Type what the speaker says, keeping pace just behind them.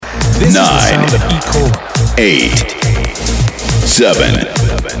This 9, is the sound of Eco. 8, 7,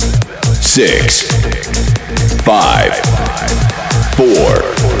 6, 5, 4,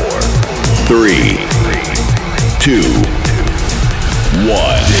 3, 2, 1.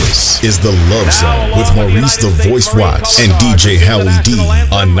 This is the Love Zone with Maurice the Voice Watts and DJ Howie D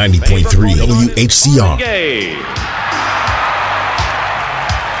on 90.3 WHCR.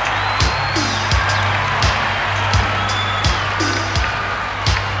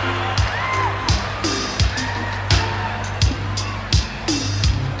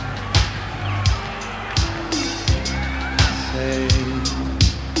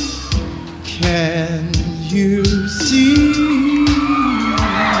 Can you see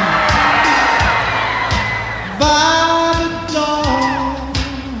by the dawn's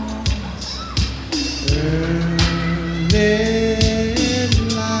early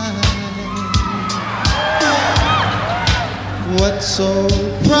light what so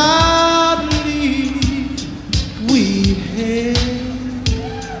proudly we hailed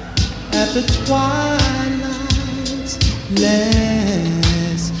at the twilight's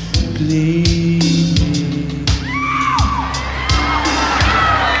last gleam?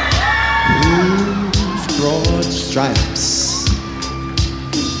 Broad stripes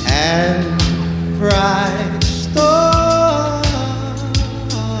and bright stars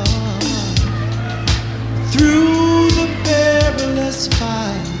through the perilous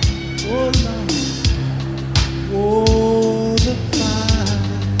fight. Oh Lord, oh the fight,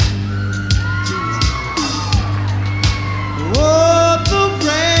 oh the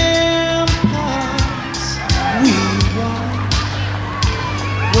ramparts we walked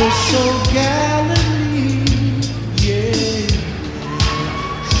were so gallantly.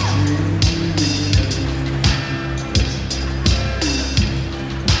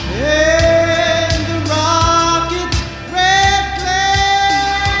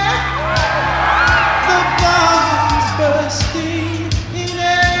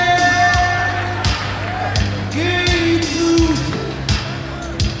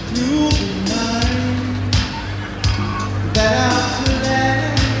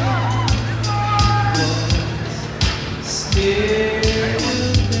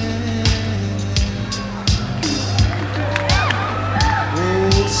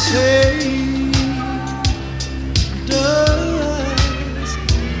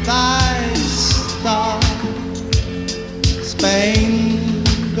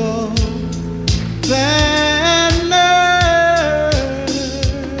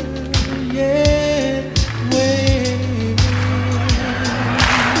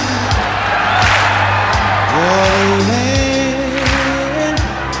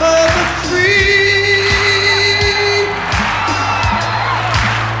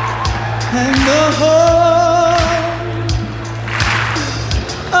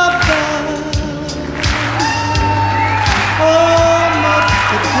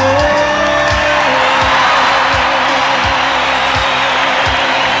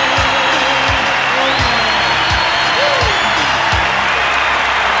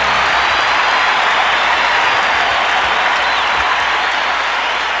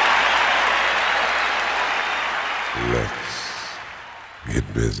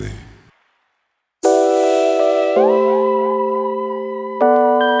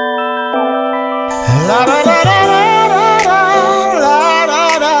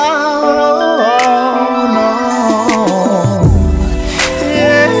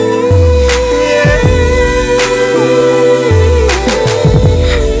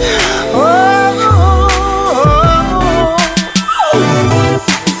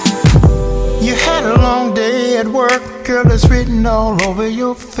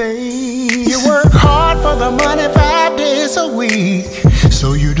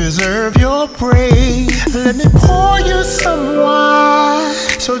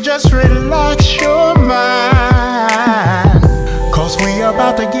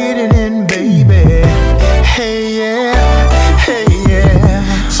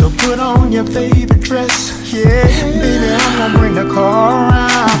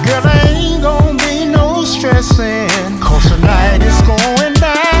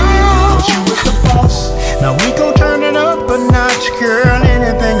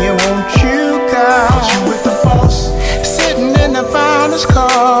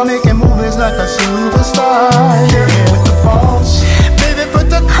 Baby, put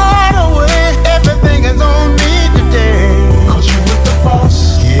the card away. Everything is on me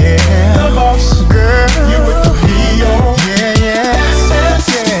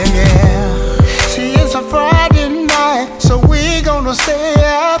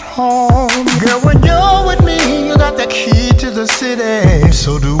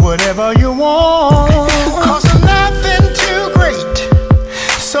whatever you want. Cause I'm nothing too great,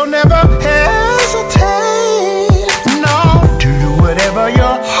 so never hesitate. No, do whatever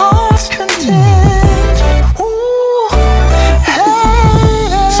your heart's content. Ooh,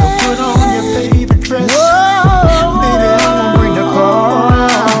 hey. So put on your favorite dress. Whoa. Baby, I'ma bring the car.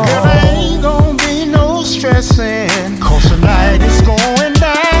 Girl, there ain't gonna be no stressing, cause tonight is going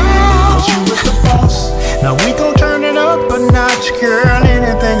down. Cause you with the boss. Now we gon' turn it up a notch, girl.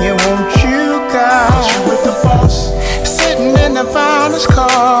 Anything you want, you got. Cause you with the boss. Sitting in the finest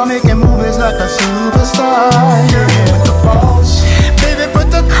car, making movies like a superstar. Girl, you with the boss. Baby, put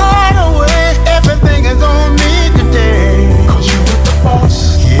the card away. Everything is on me today. Cause you with the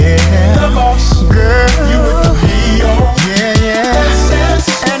boss. Yeah, the boss. Girl, you with the P.O. Yeah, yeah. Yes, yes.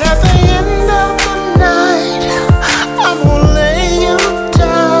 And at the end of the night, I'm gonna lay you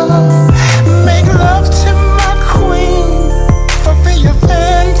down. Make love to my queen, fulfill your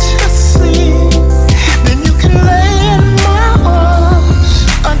fantasy. Then you can lay in my arms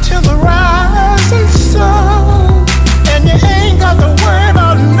until the rising sun. And you ain't got to worry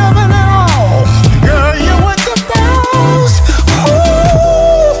about nothing at all. Girl, you with the boss.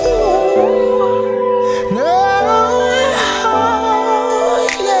 Ooh, no,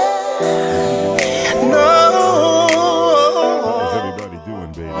 yeah. No. How's everybody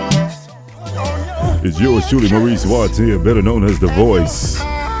doing, baby? It's yours truly, Maurice Watts here, better known as The Voice,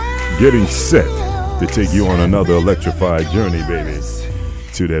 getting set to take you on another electrified journey, baby,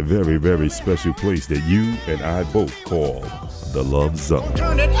 to that very, very special place that you and I both call the Love Zone.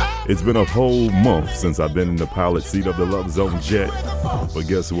 It's been a whole month since I've been in the pilot seat of the Love Zone jet, but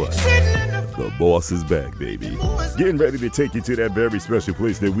guess what? The boss is back, baby. Getting ready to take you to that very special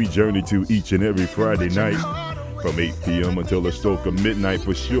place that we journey to each and every Friday night from 8 p.m. until a stroke of midnight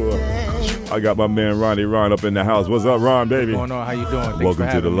for sure. I got my man Ronnie Ron up in the house. What's up, Ron, baby? What's going on? How you doing? Thanks Welcome for to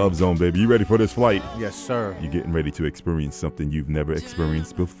the having Love me. Zone, baby. You ready for this flight? Yes, sir. You're getting ready to experience something you've never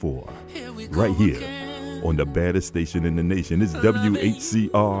experienced before. Right here on the baddest station in the nation. It's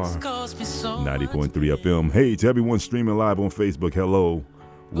WHCR 90.3 FM. Hey, to everyone streaming live on Facebook, hello.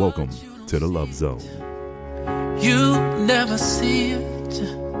 Welcome to the Love Zone. You never see it,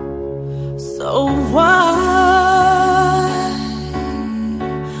 so why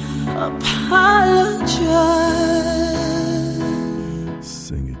apologize?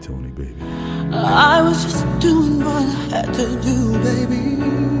 Sing it, Tony, baby. I was just doing what I had to do, baby.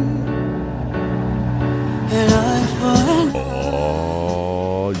 And I find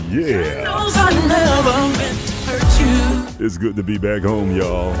Oh, yeah. knows I never meant to hurt you. It's good to be back home,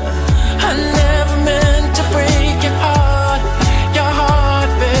 y'all. I never meant to break your heart,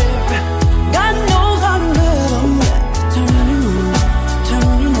 baby. God knows I never meant to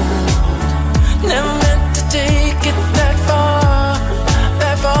turn you out. Never meant to take it that far,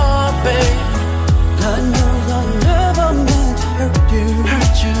 baby. God knows I never meant to hurt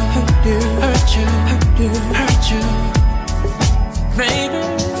you, baby.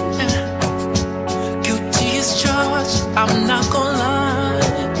 Guilty as charged, I'm not gonna lie,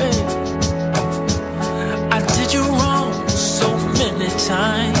 baby. I did you wrong so many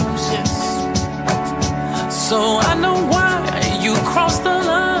times, yes. So I know why you crossed the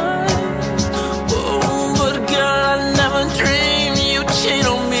line. Oh, but girl, I never dreamed you'd cheat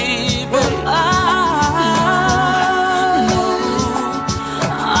on me, baby.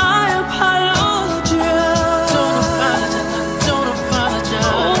 I apologize. Don't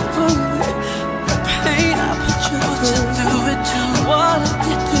apologize. Oh, pain, I put you through it too. What I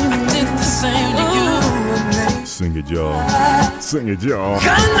did the same to you. Sing it, y'all. Sing it, y'all.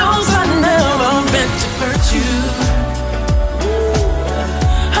 God knows I never meant to hurt you.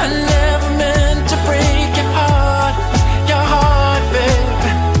 I never meant to break your heart,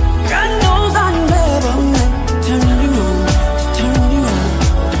 baby. God knows I never meant to turn you on.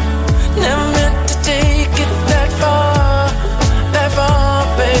 Never meant to take it that far,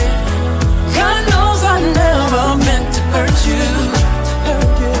 baby. God knows I never meant to hurt you.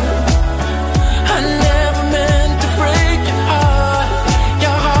 I never meant to break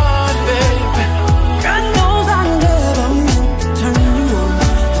your heart, baby. God knows I never meant to turn you on.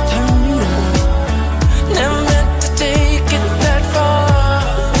 Never meant to take it that far,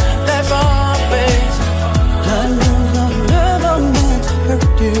 baby. God knows I never meant to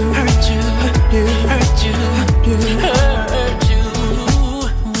hurt you.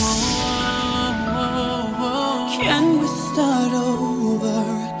 Can we start over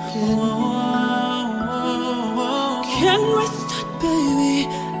again? Can we start, baby,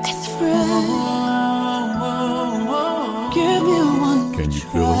 as friends? Give me one Can you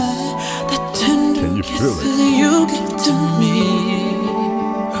try. feel it? The tender Can you feel kisses it? you give to me.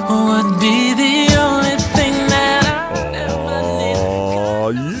 would be the only thing that I ever need. Oh,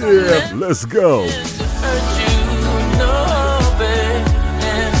 yeah. Let's go. To hurt you, no, baby.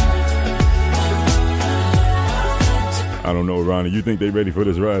 I don't know, Ronnie. You think they ready for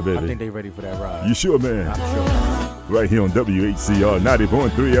this ride, baby? I think they ready for that ride. You sure, man? I'm sure. Right here on WHCR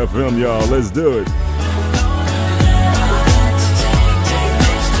 90.3 FM, y'all. Let's do it.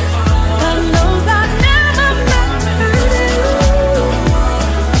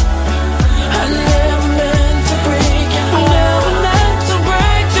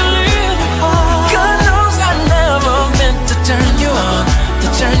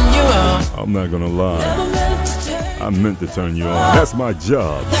 I'm not gonna lie, I meant to turn you on. That's my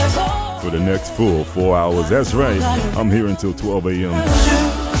job for the next full 4 hours. That's right, I'm here until 12 a.m.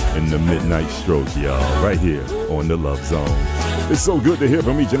 in the midnight stroke, y'all, right here on the Love Zone. It's so good to hear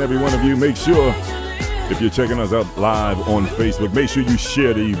from each and every one of you. Make sure, if you're checking us out live on Facebook, make sure you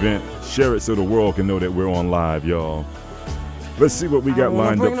share the event. Share it so the world can know that we're on live, y'all. Let's see what we got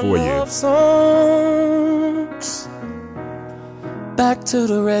lined up for you. Songs back to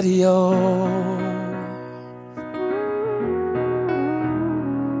the radio.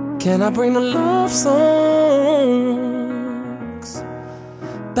 Can I bring the love songs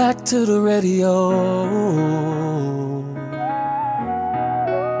back to the radio?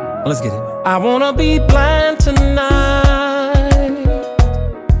 Let's get it. I wanna be blind tonight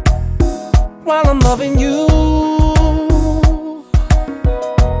while I'm loving you.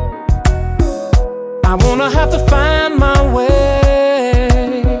 I wanna have to find my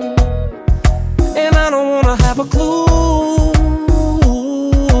way, and I don't wanna have a clue.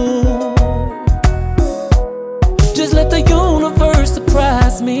 Just let the universe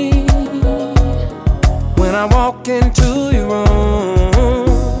surprise me when I walk into your room,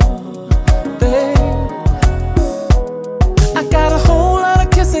 babe. I got a whole lot of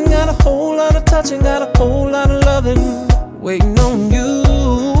kissing, got a whole lot of touching, got a whole lot of loving waiting on you.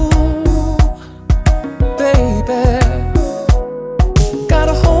 Got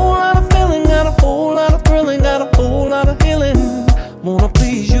a whole lot of feeling, got a whole lot of thrilling, got a whole lot of healing. Wanna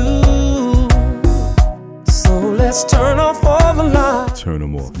please you, so let's turn off all the lights. Turn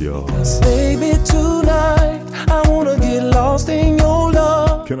them off, y'all. Baby, tonight I wanna get lost in your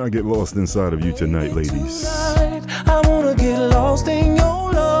love. Can I get lost inside of you tonight, ladies? Tonight, I wanna get lost in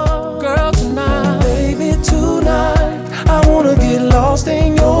your love. Girl, tonight, baby, tonight I wanna get lost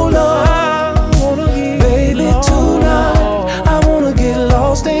in your love.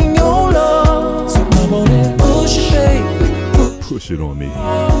 Lost in your love. So come on and push it, baby. Push it on me.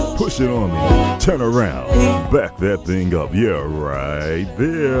 Push it on me. Turn around. Back that thing up. Yeah, right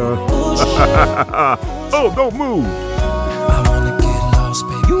there. Oh, don't move. I wanna get lost,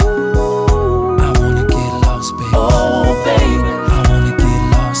 baby. I wanna get lost, baby. Oh, baby. I wanna get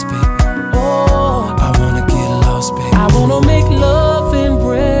lost, baby. Oh, I wanna get lost, baby. I wanna make love and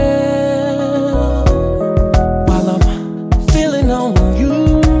breath while I'm feeling on you.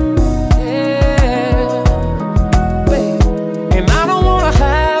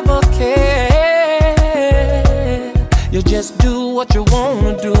 Just do what you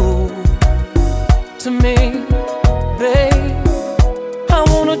wanna do to me, babe. I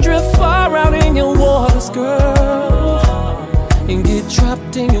wanna drift far out in your waters, girl, and get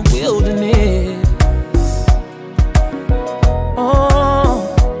trapped in your wilderness. Oh,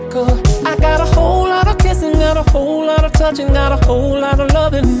 'cause I got a whole lot of kissing, got a whole lot of touching, got a whole lot of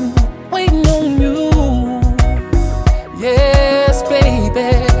loving waiting on you. Yes, baby.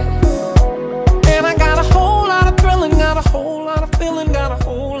 Got a whole lot of feeling, got a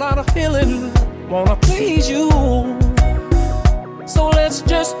whole lot of healing. Wanna please you, so let's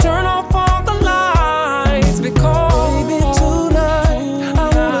just turn off all the lights. Because baby, tonight I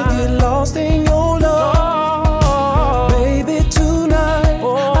wanna get lost in your love. Baby, tonight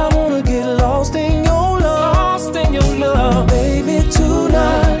I wanna get lost in your love. Lost in your love. Baby,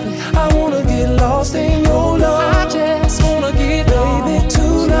 tonight I wanna get lost in your love. I just wanna get baby,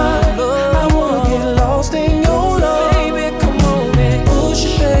 tonight I wanna get lost in your love.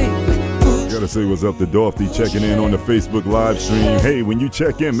 Gotta say what's up to Dorothy checking in on the Facebook live stream. Hey, when you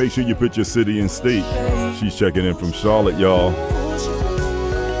check in, make sure you put your city and state. She's checking in from Charlotte, y'all.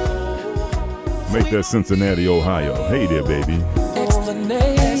 Make that Cincinnati, Ohio. Hey there, baby.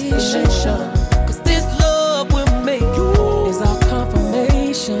 Explanation, 'cause this love will make is our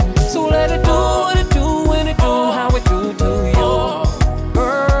confirmation. So let it do what it do when it do how it do to you,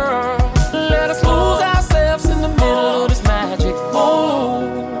 girl. Let us lose ourselves in the middle of this magic. Oh,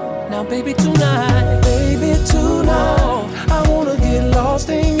 now baby, tonight, I wanna get lost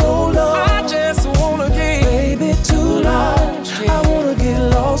in your love. I just wanna get, baby, tonight, I wanna get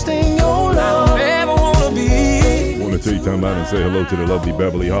lost time out and say hello to the lovely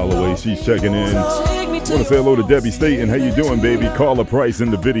Beverly Holloway. She's checking in. Want to say hello to Debbie Staten. How you doing, baby? Carla Price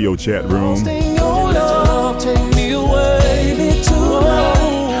in the video chat room. Your love, take me away. Baby,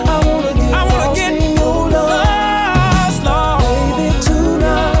 tonight, I wanna get lost, Lord. Baby,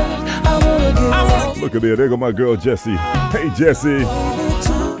 tonight, I wanna get. Look at there go my girl Jessie. Hey Jessie.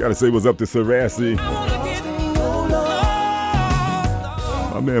 Gotta say what's up to Sarassi.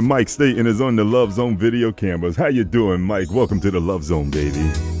 My man Mike Staten is on the Love Zone video cameras. How you doing, Mike? Welcome to the Love Zone, baby.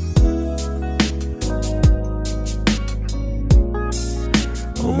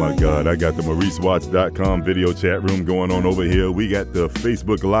 Oh my God, I got the MauriceWatts.com video chat room going on over here. We got the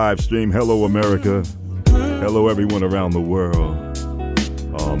Facebook live stream. Hello, America. Hello, everyone around the world.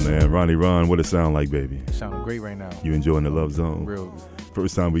 Oh man, Ronnie Ron, what it sound like, baby? Sounding great right now. You enjoying the Love Zone? Real good.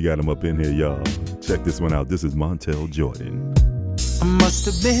 First time we got him up in here, y'all. Check this one out. This is Montel Jordan. I must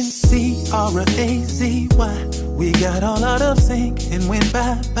have been C-R-A-Z-Y. We got all out of sync and went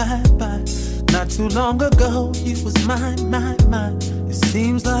bye. Not too long ago, you was mine. It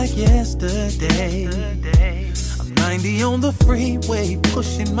seems like yesterday. I'm 90 on the freeway,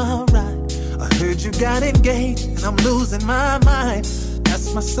 pushing my ride. I heard you got engaged, and I'm losing my mind.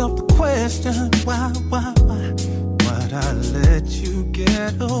 Ask myself the question, why? Why'd I let you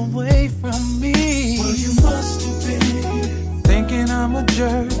get away from me? Well, you must have been thinking I'm a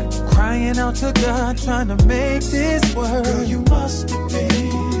jerk, crying out to God, trying to make this work. Girl, you must have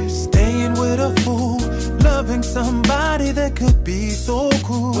been staying with a fool, loving somebody that could be so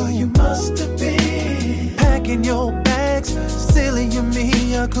cruel. Well, you must have been packing your bags, silly you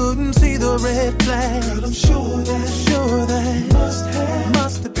me, I couldn't see the red flag. Girl, I'm sure that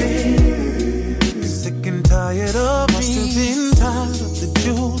must have been sick and tired of me. Must have been tired of the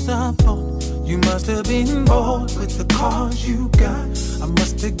jewels I bought. You must have been bored with the cars you got. I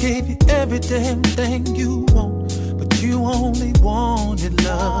must have gave you every damn thing you want, but you only wanted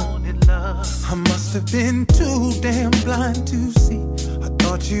love. I must have been too damn blind to see. I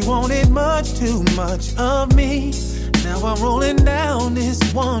thought you wanted much too much of me. Now I'm rolling down this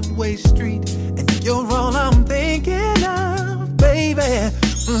one-way street, and you're all I'm thinking of, baby.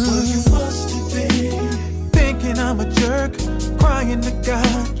 Well, you must have been thinking I'm a jerk, crying to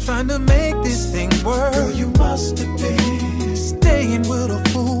God, trying to make this thing work. Girl, you must have been staying with a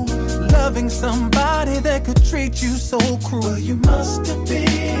fool, loving somebody that could treat you so cruel. Well, you must have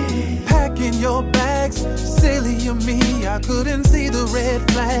been packing your bags, silly of me, I couldn't see the red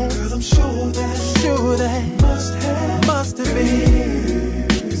flag. Girl, I'm sure that must have been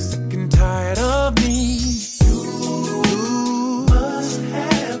sick and tired of me. You must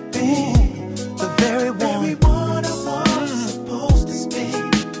have been the very one I was supposed to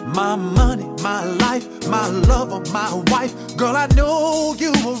spend my money, my life, my lover, my wife. Girl, I know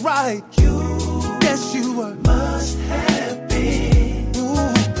you were right. Yes, you were. Must have been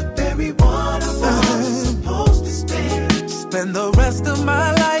the very one I was supposed to spend the rest of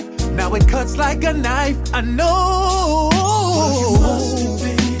my life. Now it cuts like a knife. I know. Well, you must have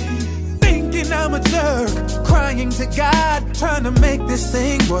been thinking I'm a jerk, crying to God, trying to make this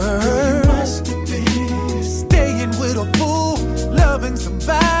thing work. Girl, you must have been staying with a fool, loving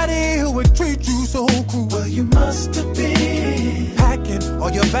somebody who would treat you so cruel. Well, you must have been packing all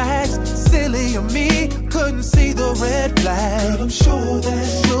your bags, silly of me, couldn't see the red flag. But I'm sure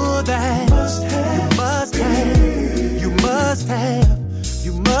that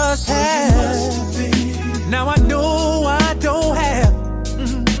you must have. Now I know I don't have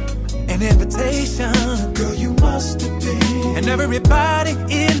an invitation. Girl, you must have been. And everybody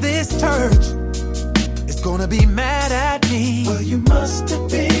in this church is gonna be mad at me. Well, you must have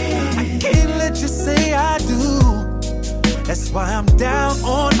been. I can't let you say I do. That's why I'm down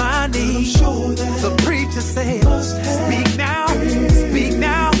on my knees. Sure the preacher said, speak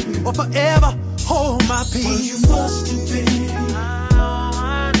now, or forever hold my peace. Well, you must have been.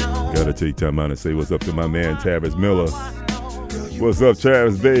 Gotta take time out and say what's up to my man Travis Miller. What's up,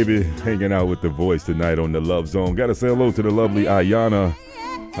 Travis, baby? Hanging out with the voice tonight on the Love Zone. Gotta say hello to the lovely Ayana.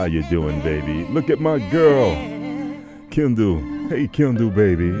 How you doing, baby? Look at my girl, Kendall. Hey, Kendall,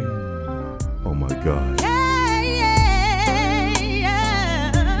 baby. Oh my God.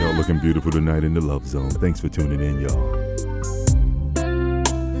 Y'all looking beautiful tonight in the Love Zone. Thanks for tuning in, y'all.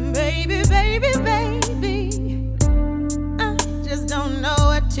 Baby, baby, baby, I just don't know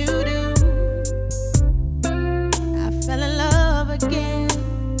what to do. I fell in love again,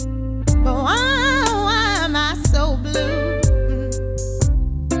 but why am I so blue?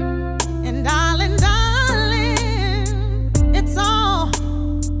 And darling, it's all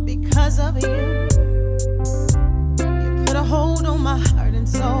because of you. You put a hold on my heart and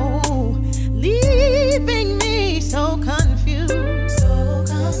soul, leaving me so confused.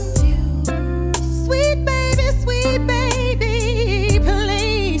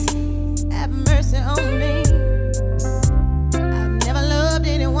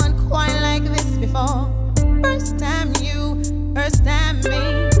 for. First time you, first time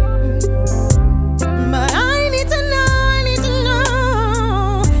me. But I need to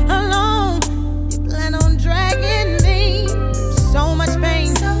know how long you plan on dragging me. So much pain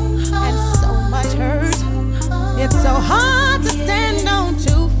and so much hurt. It's so hard to stand on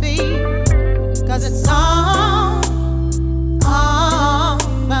 2 feet. 'Cause it's all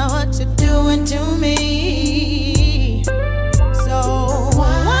about what you're doing to me. So why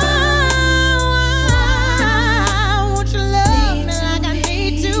won't you love me like I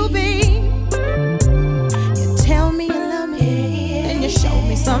need to be? You tell me you love me, then you show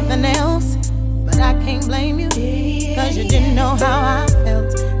me something else. But I can't blame you, 'cause you didn't know how I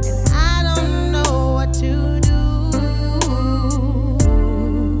felt. And I don't know what to do.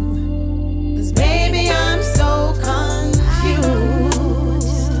 'Cause baby, I'm so confused.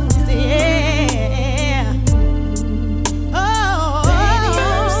 Yeah. Oh, baby,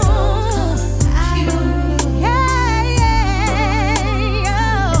 I'm so confused. Yeah,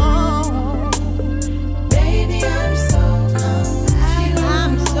 yeah. Oh, baby, I'm so confused.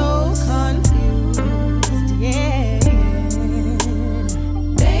 I'm so confused. Yeah.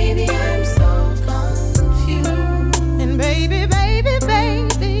 Baby, I'm so confused. And baby,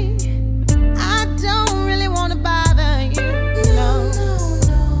 I don't really wanna bother you, no.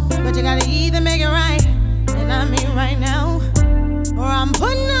 But you gotta either make it right, and I mean right now, or I'm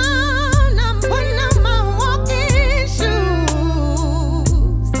putting on my walking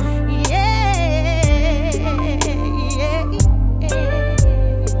shoes. Yeah.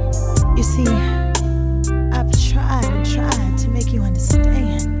 You see, I've tried to make you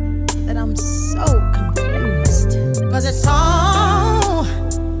understand that I'm so confused. 'Cause it's all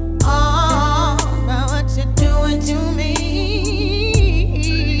about what you're doing to me.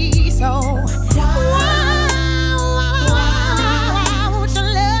 So why won't you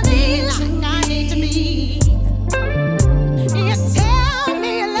love me like I need to be? You tell me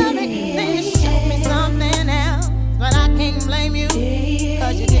you love me, then you show me something else. But I can't blame you,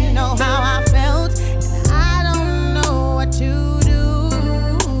 'cause you didn't know how I felt. And I don't know what to do.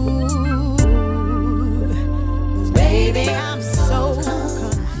 'Cause baby, I'm so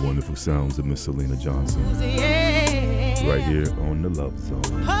confused. Wonderful sounds of Miss Selena Johnson Yeah. right here on the Love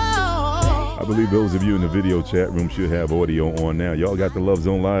Zone. Oh, I believe those of you in the video chat room should have audio on now. Y'all got the Love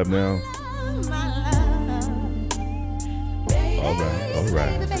Zone live now? my love. All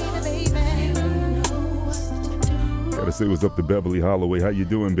right. Gotta say what's up to Beverly Holloway. How you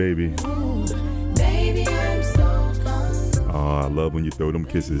doing, baby? Baby, I'm so confused. Oh, I love when you throw them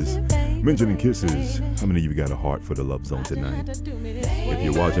kisses. Mentioning kisses, how many of you got a heart for the Love Zone tonight? If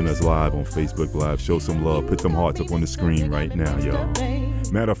you're watching us live on Facebook Live, show some love. Put them hearts up on the screen right now, y'all.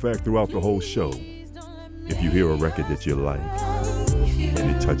 Matter of fact, throughout the whole show, if you hear a record that you like and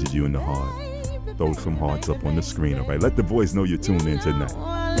it touches you in the heart, throw some hearts up on the screen, all right? Let the voice know you're tuned in tonight.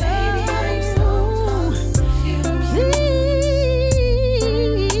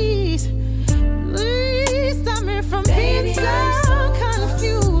 Please stop me from being so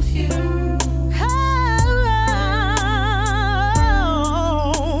confused.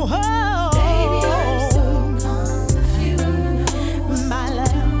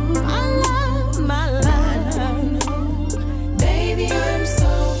 My love. Baby, I'm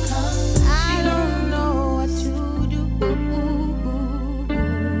so confused. I don't know what to do.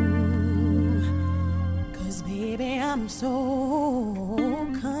 'Cause baby, I'm so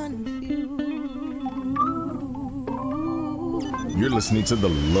confused. You're listening to The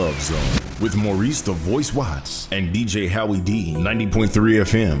Love Zone with Maurice the Voice Watts and DJ Howie D. 90.3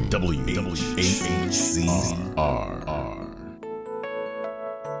 FM WHCR.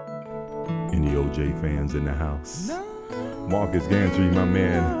 Any OJ fans in the house? Marcus Gantry, my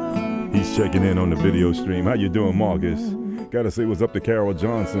man, he's checking in on the video stream. How you doing, Marcus? Gotta say what's up to Carol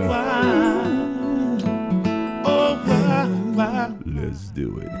Johnson. Let's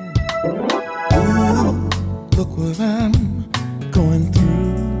do it. Look what I'm going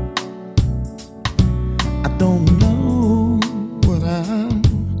through. I don't know what I'm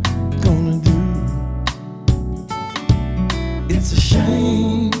gonna do. It's a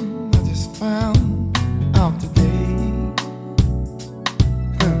shame I just found out today.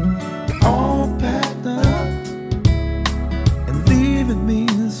 You're all packed up and leaving me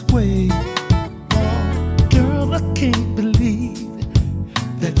this way. Girl, I can't believe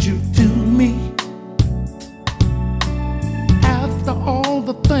that you do me. After all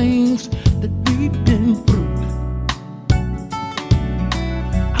the things that we've been through,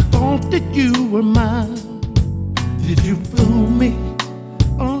 I thought that you were mine. Did you fool me?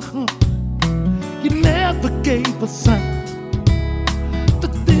 You never gave a sign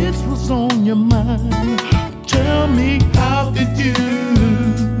that this was what's on your mind. Tell me, how could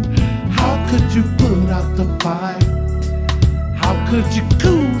you put out the fire? How could you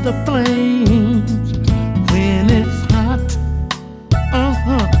cool the flames when it's hot?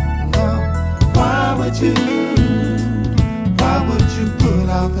 Why would you put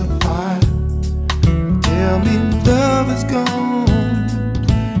out the fire? Tell me love is gone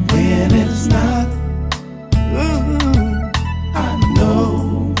when it's not. I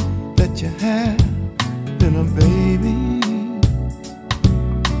know that you have been a baby,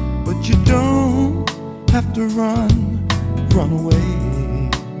 but you don't have to run away.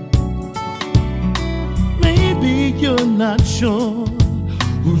 Maybe you're not sure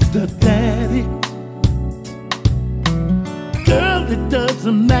who's the daddy. Girl, it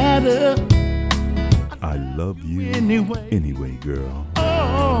doesn't matter. I love you anyway, girl.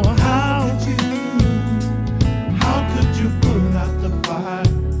 Oh, how could you put out the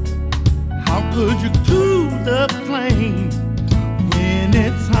fire? How could you cool the flame when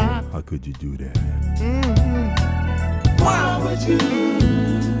it's hot? How could you do that? Why would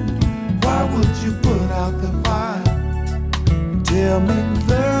you put out the fire? Tell me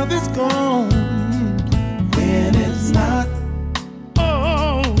love is gone when it's not.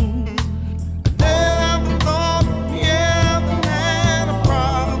 Oh, never thought we ever had a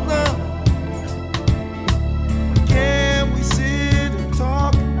problem. Can we sit and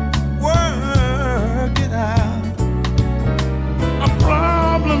talk, work it out? Our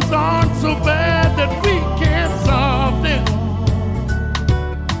problems aren't so bad that we can't solve them.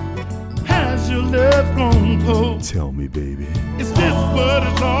 Has your love grown cold? Tell me, baby. Is this what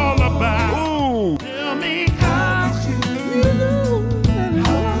it's all about? Ooh. Tell me how could you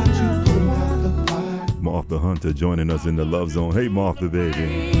put out the fire? Martha Hunter joining us in the Love Zone. Hey, Martha,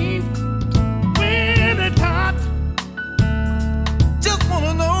 baby. When it's hot, just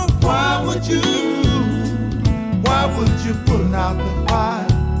wanna know why would you put out the fire?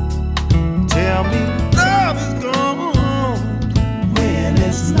 Tell me love is gone when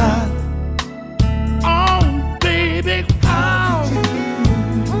it's not. Oh, baby, how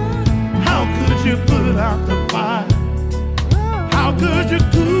could you put out the fire? How could you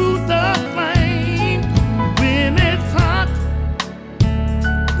cool the flame when it's hot?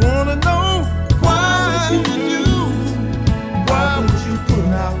 Wanna know why would you put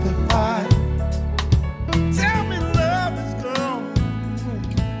out the fire? Tell me love is gone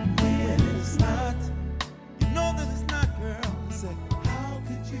when it's not. You know that it's not, girl. Say, how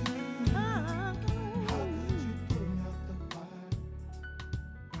could you put out the fire?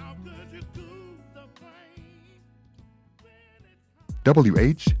 How could you cool the flame when it's hot?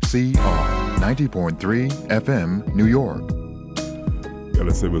 WHCR 90.3 FM, New York.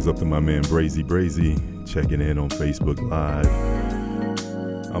 Gotta say what's up to my man Brazy, checking in on Facebook Live.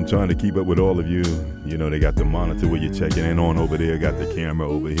 I'm trying to keep up with all of you. You know, they got the monitor where you're checking in on over there, got the camera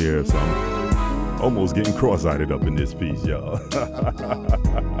over here, so I'm almost getting cross-eyed up in this piece, y'all.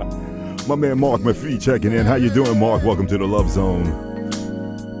 My man Mark Maffei checking in. How you doing, Mark? Welcome to the Love Zone.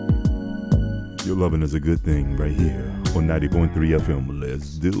 Your loving is a good thing right here on 90.3 FM.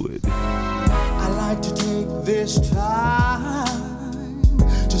 Let's do it. I like to take this time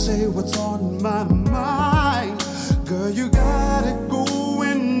to say what's on my mind. Girl, you got it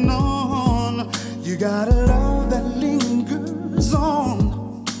going on. You got a love that lingers on.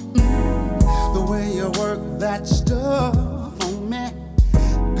 The way you work that stuff on me,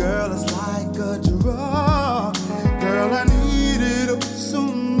 girl, it's like a drug. Girl, I need it so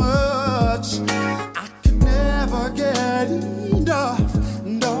much. I can never get enough.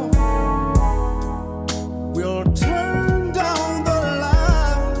 No, we'll turn down the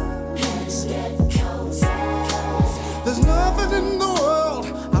light. Let's get closer. There's nothing in the world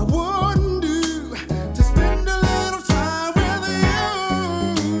I wouldn't do to spend a little time with you.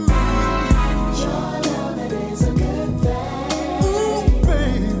 Your love, it is a good thing. Ooh,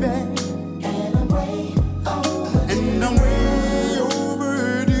 baby. And I'm way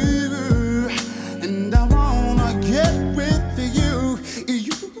overdue. And I wanna get with you.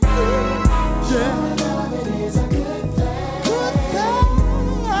 Yeah. Your love, it is a good thing. Good thing.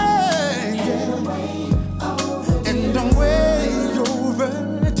 And I'm way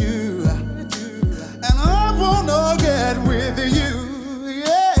overdue. And I wanna get with you.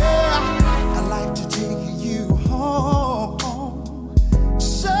 Yeah. I like to take you home.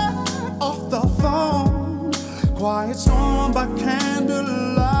 Shut off the phone. Quiet storm by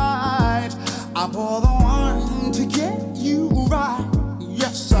candlelight. I pour the wine to get you right.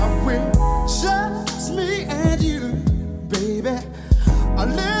 Yes, I will. Just me and you, baby. A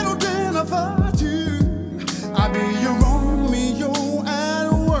little dinner for two. I'll be your Romeo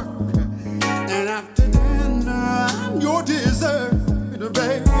at work.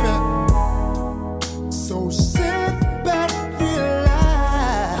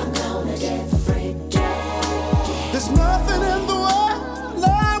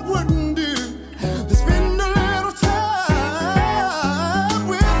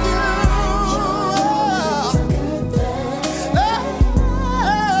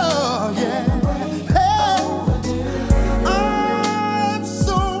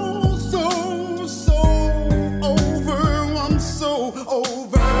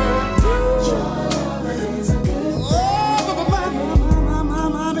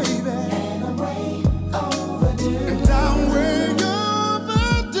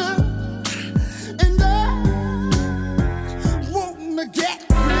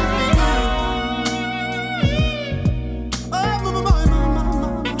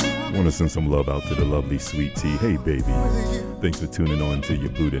 send some love out to the lovely Sweet Tea. Hey, baby. Thanks for tuning on to your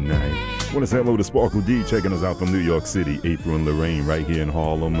boo tonight. Want to say hello to Sparkle D checking us out from New York City. April and Lorraine right here in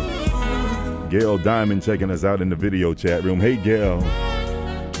Harlem. Gail Diamond checking us out in the video chat room. Hey, Gail.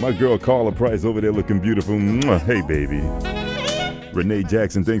 My girl Carla Price over there looking beautiful. Mwah. Hey, baby. Renee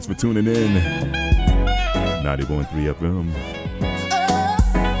Jackson, thanks for tuning in. 91.3 FM.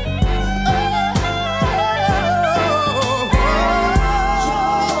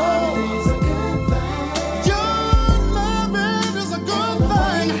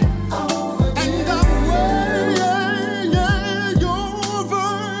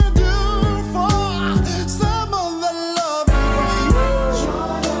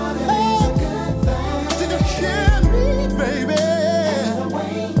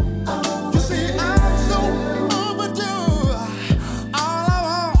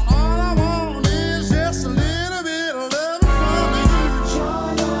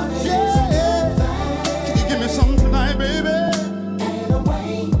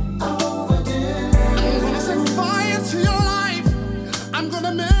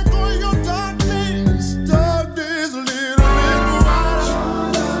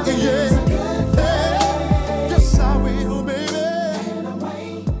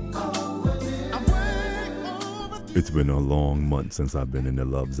 It's been a long month since I've been in the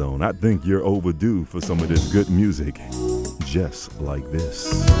Love Zone. I think you're overdue for some of this good music, just like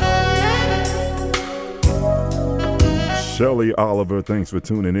this. Shelly Oliver, thanks for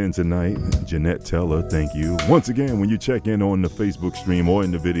tuning in tonight. Jeanette Teller, thank you. Once again, when you check in on the Facebook stream or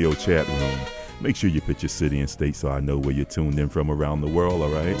in the video chat room, make sure you put your city and state so I know where you're tuned in from around the world, all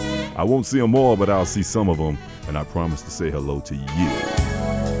right? I won't see them all, but I'll see some of them, and I promise to say hello to you.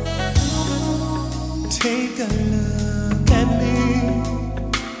 Take a look at me.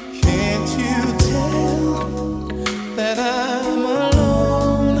 Can't you tell that I'm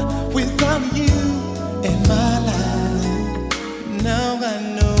alone without you in my life? Now I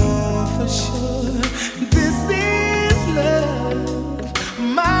know for sure this is love,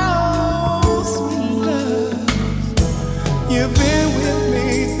 my own sweet love. You've been with me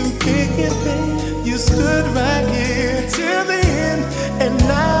through thick and thin. You stood right here till the end, and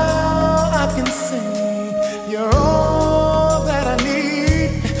now I can say you're all that I need.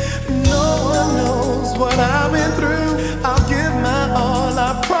 No one knows what I've been through. I'll give my all,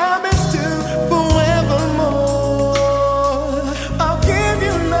 I promise to, forevermore. I'll give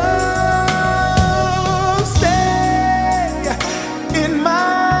you love. Stay in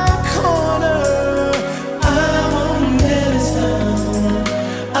my corner. I won't let it down.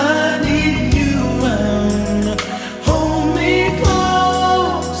 I need you around. Hold me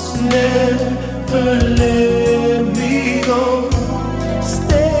close, never let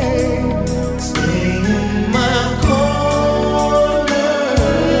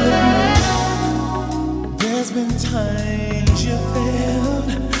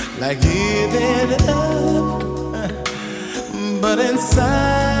like giving up, but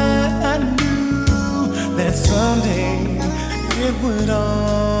inside I knew that someday it would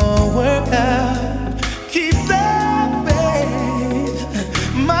all work out. Keep that faith,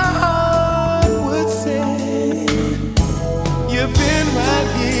 my heart would say. You've been right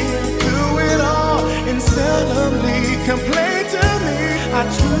here through it all and seldomly complain to me. I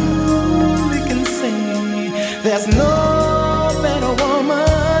truly can say there's no better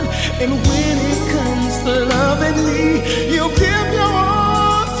woman. And when it comes to loving me, you give your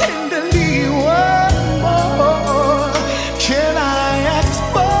all tenderly. What more can I ask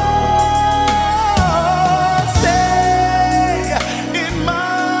for? Stay in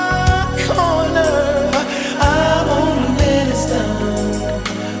my corner. I won't let it down.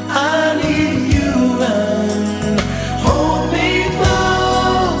 I need you around. Hold me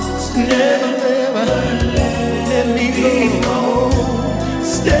close, never let me go.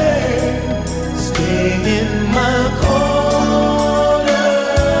 Stay in my corner.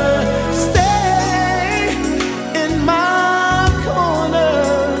 Stay in my corner.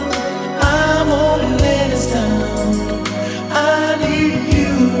 I won't let it down. I need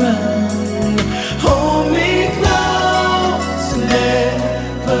you around. Hold me close,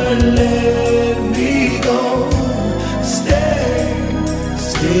 never let me go. Stay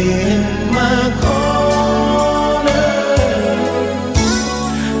in my corner.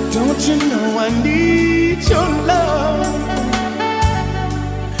 Don't you know I need your love?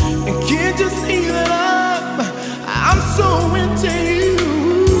 And can't you see that I'm so into you?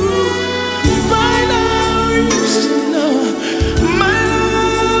 By now you should know my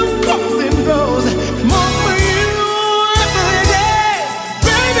love grows and grows more for you every day.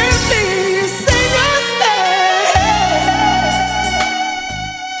 Baby, please say your stay.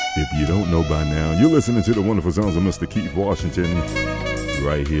 If you don't listening to the wonderful sounds of Mr. Keith Washington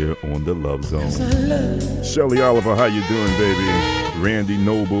right here on the Love Zone. Shelly Oliver, how you doing, baby? Randy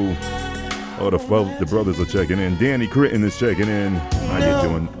Noble. Oh, the brothers are checking in. Danny Critton is checking in. How you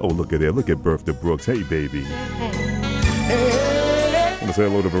doing? Oh, look at there. Look at Bertha Brooks. Hey, baby. I want to say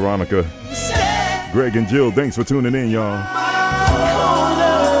hello to Veronica. Greg and Jill, thanks for tuning in, y'all.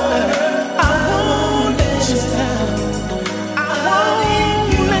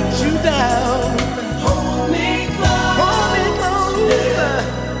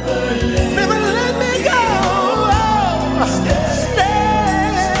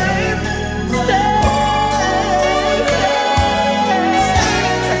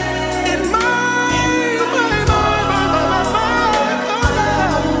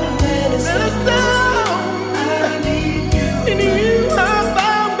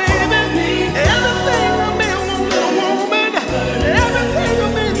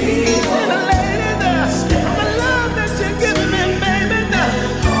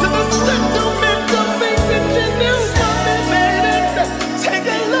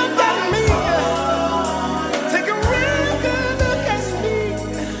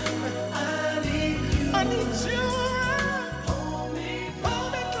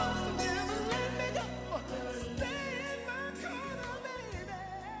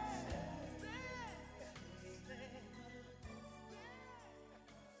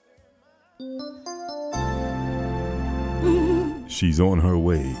 She's on her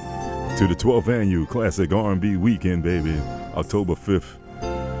way to the 12th annual Classic R&B Weekend, baby. October 5th,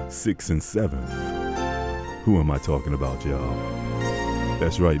 6th, and 7th. Who am I talking about, y'all?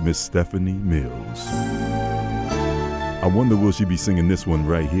 That's right, Miss Stephanie Mills. I wonder will she be singing this one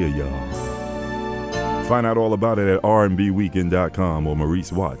right here, y'all. Find out all about it at rnbweekend.com or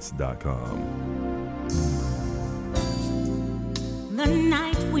mauricewatts.com. The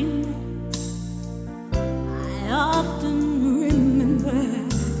night we met, I often remember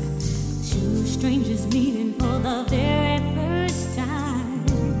two strangers meeting for the very first time.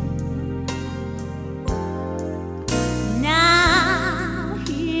 Now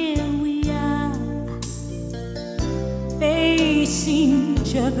here we are, facing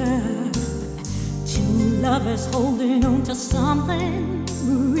each other, two lovers holding on to something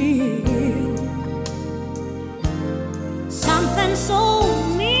real, something so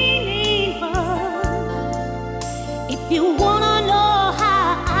meaningful. If you wanna know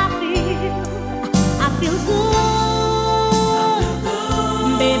how I feel good,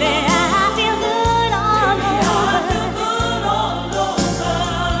 baby. I feel good all over.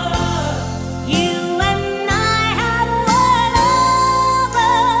 You and I have one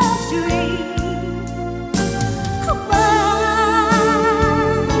lover's dream.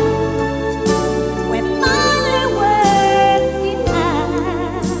 We're finally working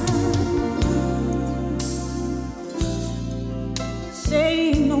out.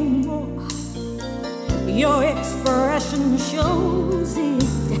 Say no more. Your expression shows it.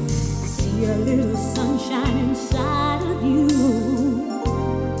 I see a little sunshine inside of you.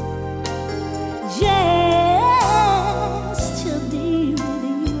 Just to be with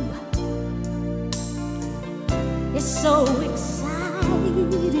you, it's so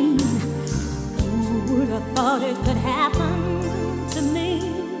exciting. Who would have thought it could happen to me?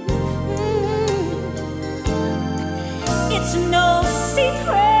 It's no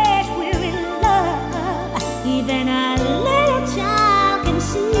secret we're in love. Even a little child can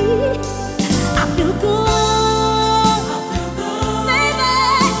see. I feel good, baby.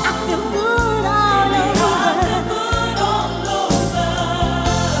 I feel good all over.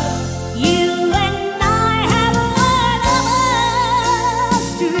 You and I have one lover's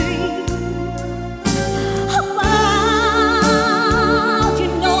dream. About, you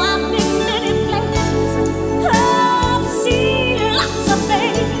know I've been many places. I've seen lots of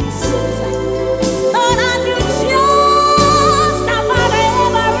things.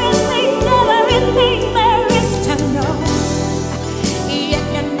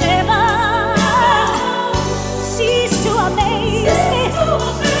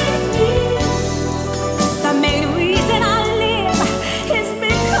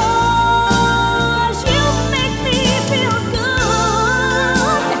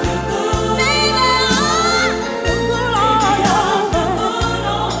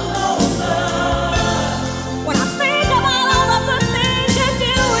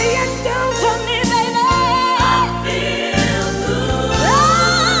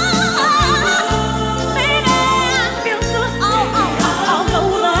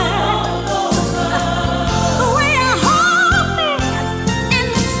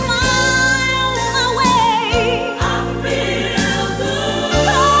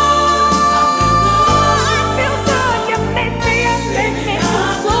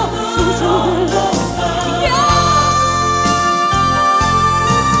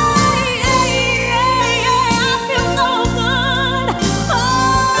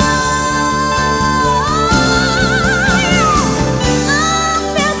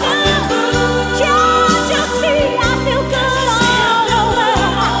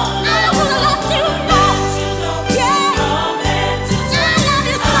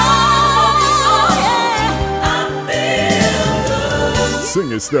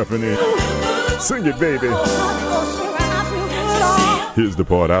 Stephanie. Sing it, baby. Here's the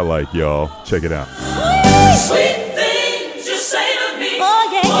part I like, y'all. Check it out. Sweet things you say to me. Oh,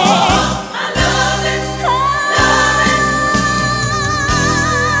 yeah. I love it.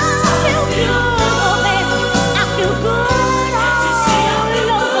 I feel good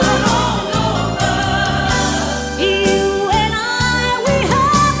all over. You and I, we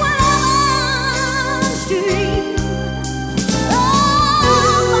have one street.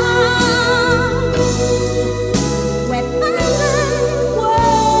 With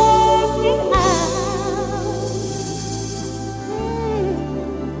working out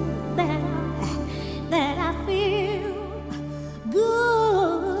that I feel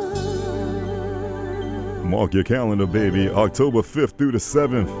good. Mark your calendar, baby. October 5th through the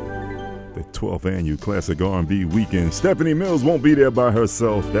 7th. The 12th annual Classic R&B Weekend. Stephanie Mills won't be there by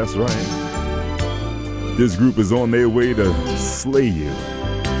herself. That's right. This group is on their way to slay you.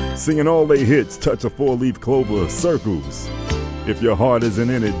 Singing all their hits, Touch a Four-Leaf Clover, Circles. If your heart isn't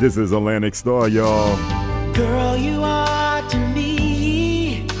in it, this is Atlantic Star, y'all. Girl, you are to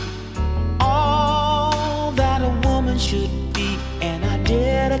me all that a woman should be, and I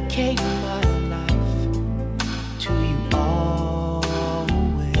dedicate my life to you always.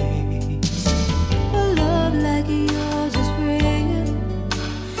 A love like yours is rare.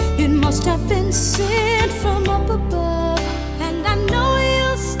 It must have been sent from up above, and I know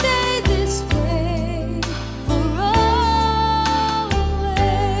you'll stay this way for always.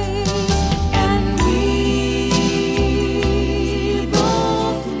 And we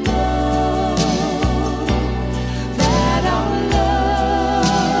both know that our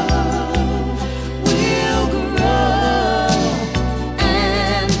love will grow,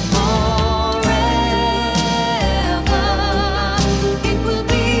 and forever it will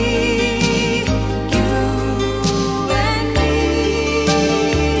be you and me.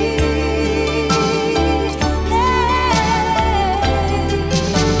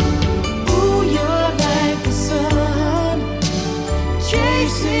 Ooh, you're like the sun,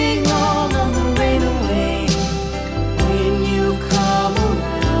 chasing all of the rain away. When you come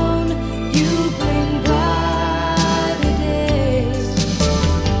around, you bring brighter days.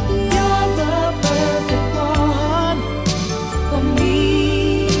 You're the perfect one for me,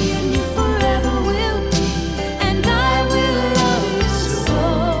 and you forever will be. And I will love you so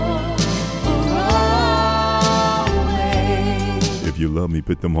for always. If you love me,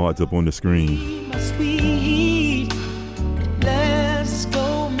 put them hearts up on the screen. My sweet, let's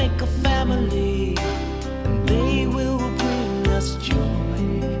go make a family, and they will bring us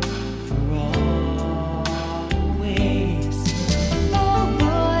joy for always. Oh boy,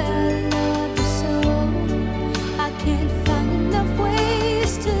 I love you so. I can't find enough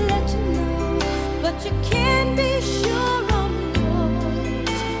ways to let you know, but you can be sure I'm yours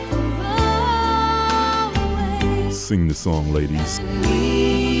for always. Sing the song, ladies. We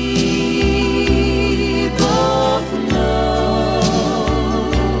both know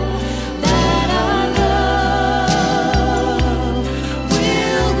that our love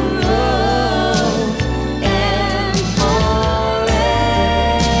will grow, and forever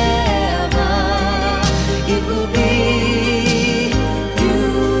it will be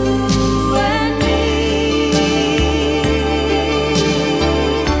you and me.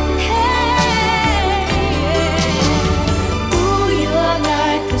 Ooh, you're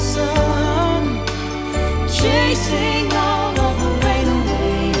like the sun, chasing all of the rain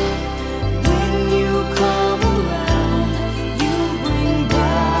away. When you come around, you bring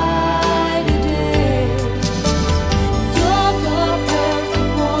brighter days. You're the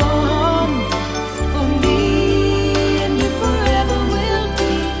perfect one for me, and you forever will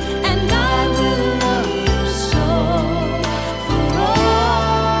be. And I will love you so for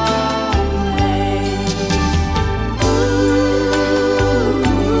always.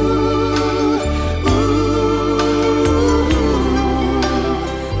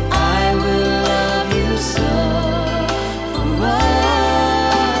 I will love you so for always.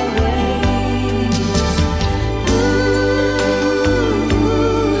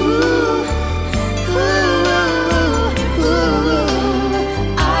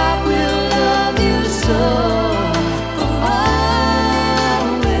 I will love you so for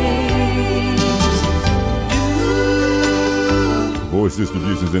always. Voice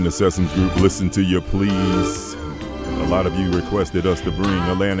Distributions in the Sessions Group, listen to your please. A lot of you requested us to bring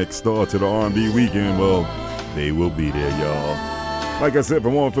Atlantic Star to the R&B Weekend. Well, they will be there, y'all. Like I said, for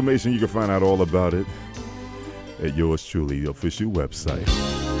more information, you can find out all about it at yours truly, the official website.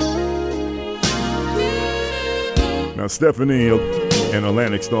 Now, Stephanie and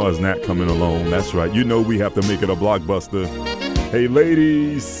Atlantic Star is not coming alone. That's right. You know we have to make it a blockbuster. Hey,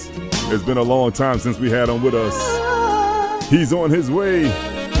 ladies, it's been a long time since we had him with us. He's on his way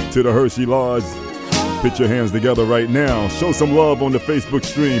to the Hershey Lodge. Put your hands together right now. Show some love on the Facebook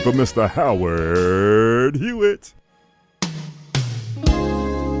stream for Mr. Howard Hewitt.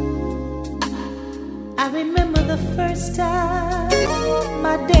 I remember the first time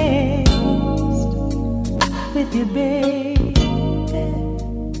I danced with you, baby.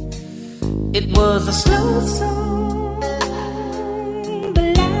 It was a slow song.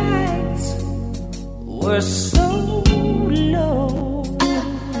 The lights were so low.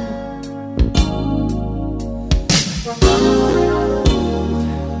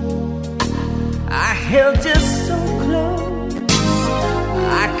 I held you so close,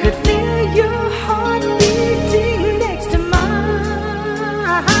 I could feel your heart beating next to mine.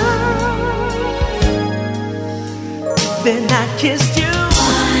 Then I kissed you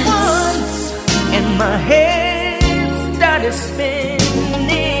once, and my head started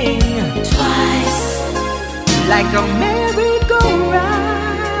spinning twice, like a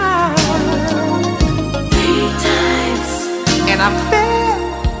merry-go-round. 3 times, and I fell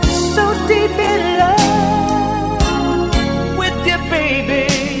so deep in love with you, baby.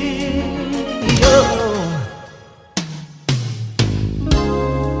 Oh.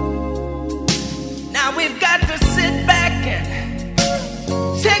 Now we've got to sit back and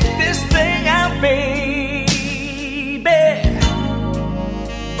check this thing out, baby.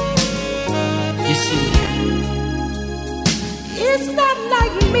 You see, it's not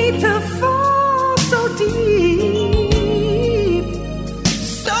like me to fall so deep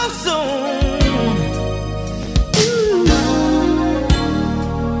so soon.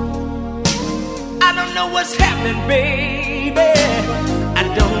 I don't know what's happening, baby. I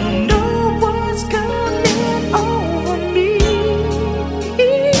don't know what's coming over me.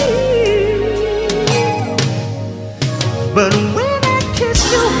 But when I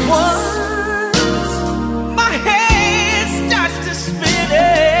kiss you once, my head starts to spin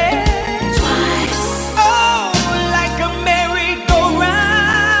twice. Oh, like a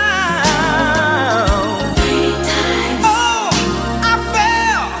merry-go-round. 3 times. Oh, I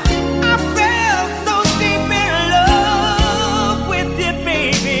fell so deep in love with you,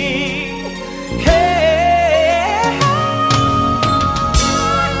 baby. Hey.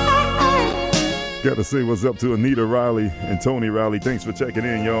 Gotta say what's up to Anita Riley and Tony Riley. Thanks for checking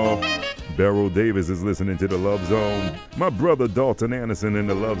in, y'all. Beryl Davis is listening to the Love Zone. My brother Dalton Anderson in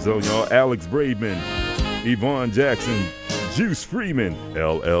the Love Zone, y'all. Alex Braidman, Yvonne Jackson, Juice Freeman,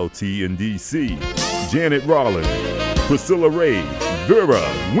 LLT in DC, Janet Rollins, Priscilla Ray, Vera,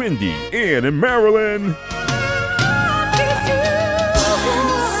 Wendy, Ann, and Marilyn.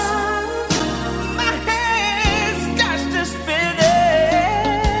 My head starts to spin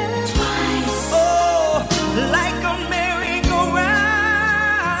twice. Oh, like a merry-go-round.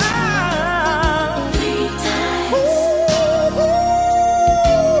 3 times. Ooh,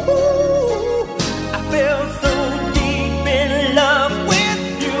 I fell so deep in love with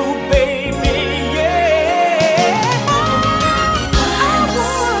you, baby. Yeah. I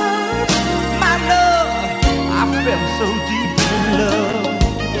was my love. I fell so deep in love.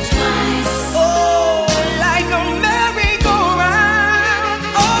 Twice. Oh, like a merry-go-round.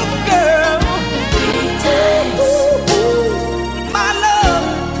 Oh, girl. 3 times. Ooh, my love.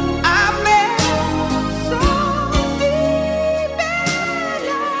 I fell so deep in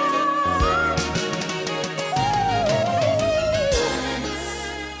love.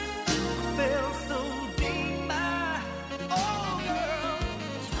 Fell so deep, oh, girl.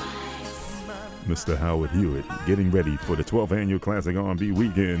 Mr. Howard Hewitt getting ready for the 12th annual Classic R&B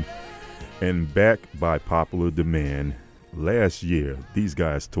Weekend, and back by popular demand. Last year, these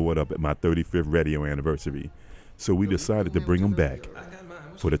guys tore it up at my 35th radio anniversary, so we decided to bring them back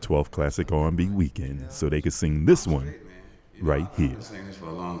for the 12th Classic R&B Weekend so they could sing this one right here.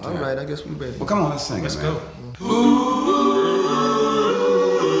 All right, I guess we ready. Well, come on, let's sing it, man.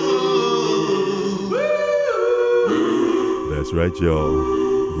 That's right,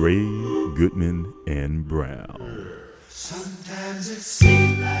 y'all. Gray, Goodman, and Brown. Sometimes it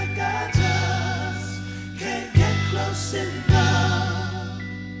seems like I just can't get close enough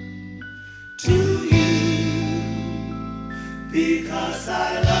to you because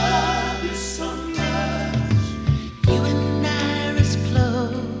I love you so much. You and I are as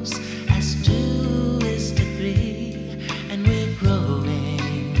close as 2 is to 3, and we're growing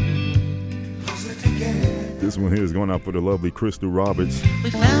closer together. This one here is going out for the lovely Crystal Roberts. We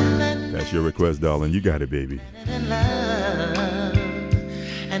found that That's your request, darling. You got it, baby. in love,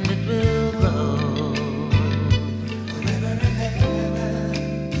 and it will grow. Forever and ever.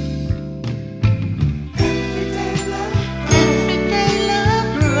 Every day, love.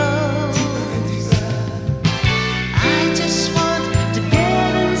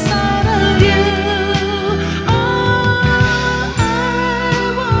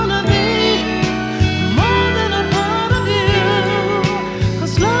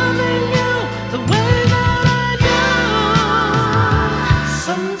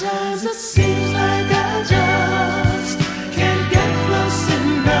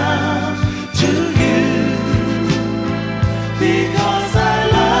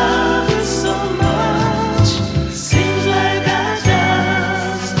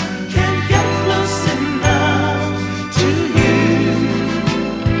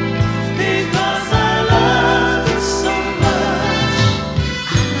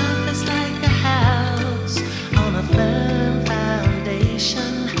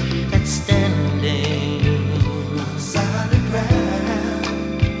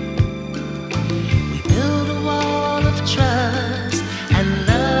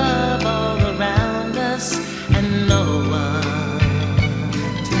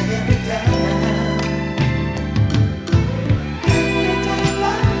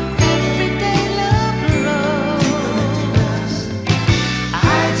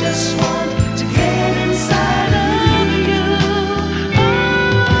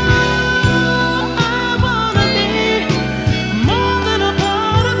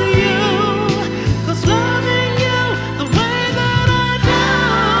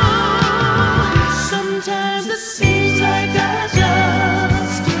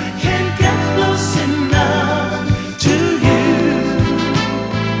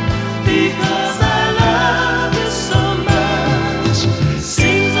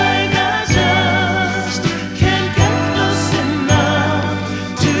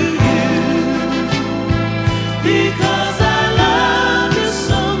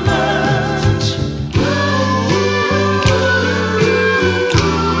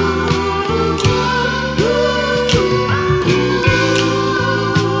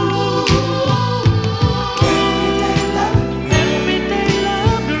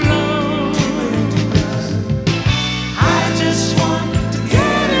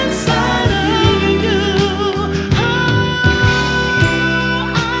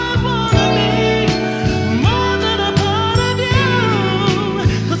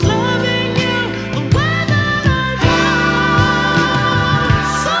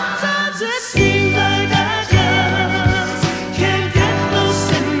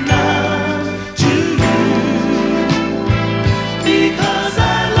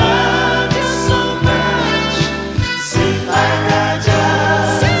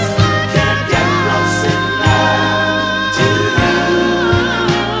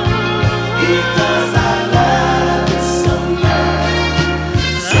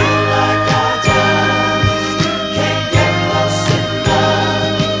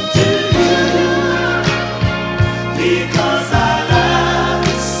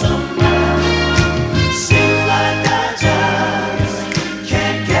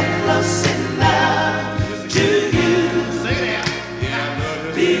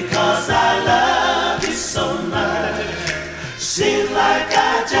 because I love you so much. Seems like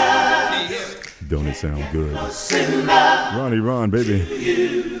I just Don't it sound good? sitting up Ronnie Ron, baby.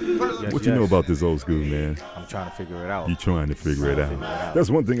 Yes, What you know about this old school, man? I'm trying to figure it out. You trying to figure it out. That's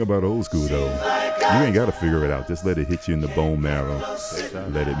one thing about old school, though. You ain't got to figure it out. Just let it hit you in the bone marrow.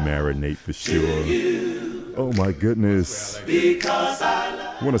 Let it marinate for sure. Oh, my goodness.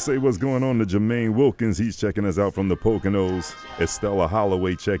 Want to say what's going on to Jermaine Wilkins. He's checking us out from the Poconos. Estella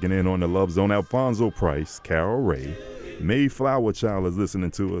Holloway checking in on the Love Zone. Alfonso Price, Carol Ray. Mayflower Child is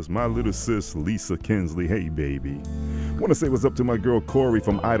listening to us. My little sis, Lisa Kinsley. Hey, baby. Want to say what's up to my girl, Corey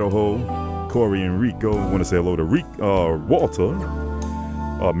from Idaho. Corey and Rico. Want to say hello to Walter.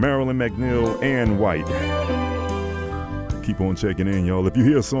 Marilyn McNeil and White. Keep on checking in, y'all. If you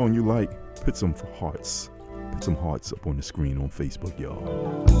hear a song you like, put some hearts. Put some hearts up on the screen on Facebook, y'all.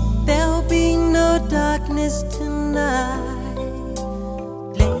 There'll be no darkness tonight.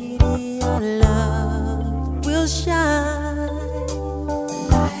 Lady, your love will shine.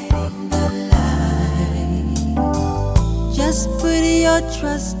 Lighting the light. Just put your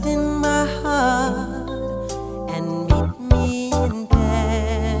trust in my heart and meet me in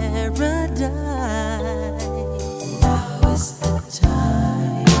paradise. Now is the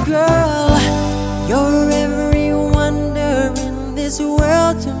time. Girl, you're every wonder in this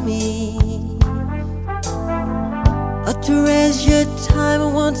world to me. A treasured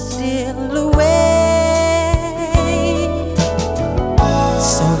time won't steal away.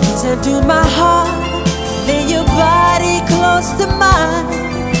 So listen to my heart. Lay your body close to mine.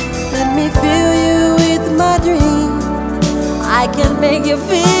 Let me fill you with my dreams. I can make you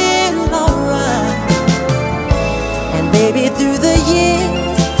feel alright. And baby, through the years,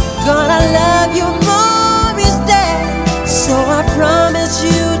 gonna love you more each day. So I promise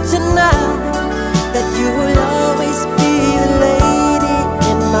you tonight that you will always be the lady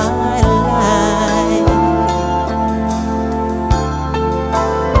in my life.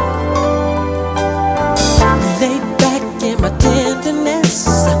 Lay back in my tenderness.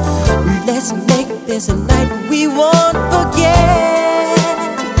 Let's make this a night we won't forget.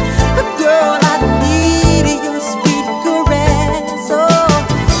 Girl, I need your sweet caress. Oh,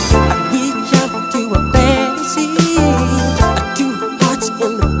 I reach out to a fantasy. Two hearts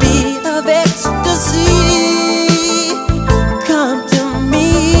in the beat of ecstasy. Come to me,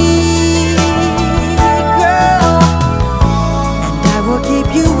 girl, and I will keep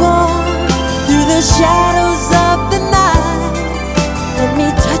you warm through the shadows of the night. Let me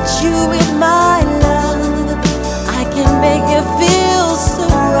touch you with my love. I can make you feel so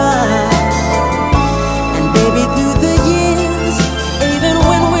right. And baby, through the years, even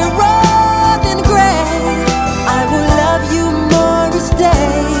when we're old and gray, I will love you more each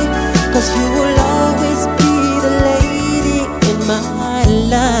day. 'Cause you will always be the lady in my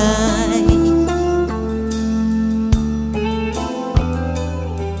life.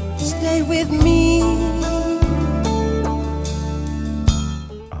 Stay with me.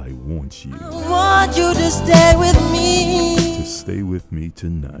 I want you I want you to stay with me. to stay with me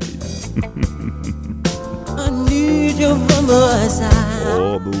tonight. I need you from my side.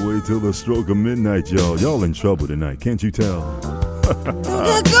 All the way till the stroke of midnight, y'all. Y'all in trouble tonight, can't you tell?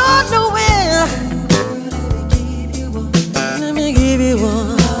 You go nowhere. Let me give you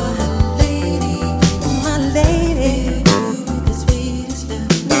one. My lady,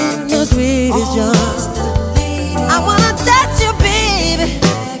 the sweetest yours. I wanna touch you, baby.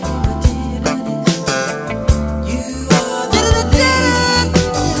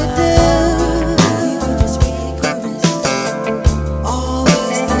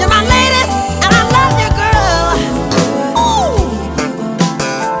 You're my lady, and I love you, girl. Ooh.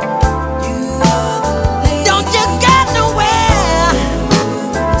 Don't you go nowhere.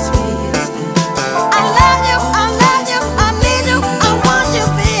 I love you, I need you, I want you,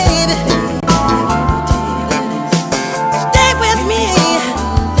 baby. Stay with me.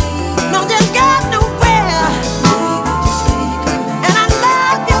 Don't you go nowhere. And I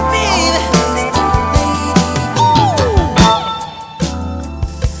love you, baby.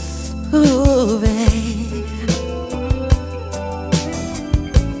 Ooh, baby.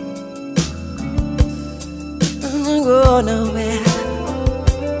 Don't go nowhere.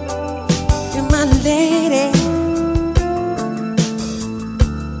 You're my lady.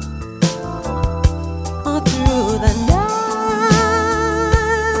 All through the night.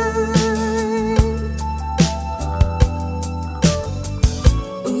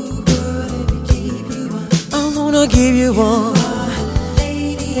 Ooh, girl, let me give you one. I wanna give you one.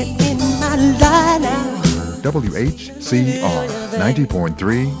 In my life now. WHCR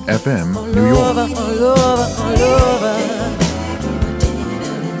 90.3 FM, New York. All over, all over.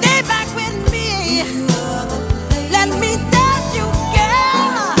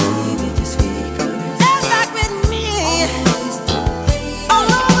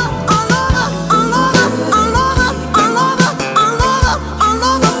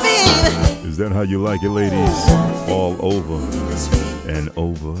 Is that how you like it, ladies? All over and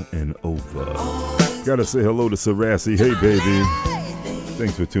over and over. Gotta say hello to Sarassi. Hey, baby.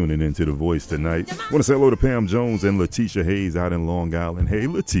 Thanks for tuning in to The Voice tonight. Want to say hello to Pam Jones and Letitia Hayes out in Long Island. Hey,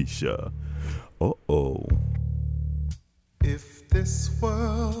 Letitia. Uh-oh. If this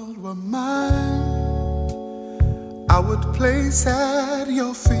world were mine, I would place at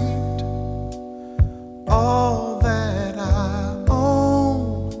your feet all that I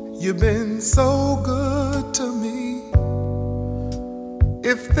own. You've been so good to me.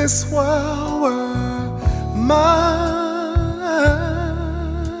 If this world were mine,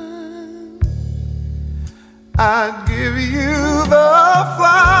 I'd give you the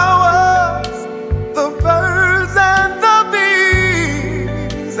flowers, the birds and the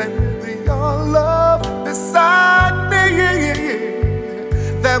bees, and with your love beside me,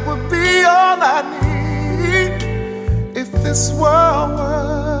 that would be all I need. If this world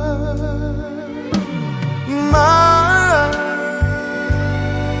were mine,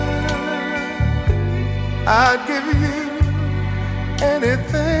 I'd give you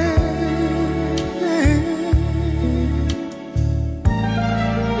anything.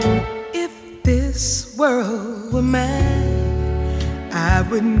 If this world were mine, I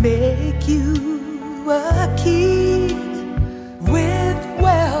would make you a king with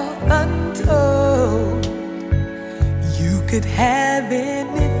wealth untold. You could have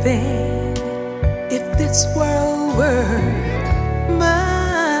anything if this world were mine.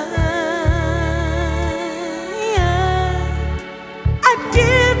 I'd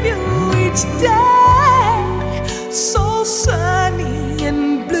give you each day so sunny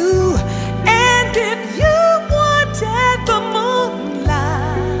and blue. And if you wanted the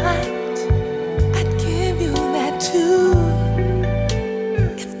moonlight, I'd give you that too.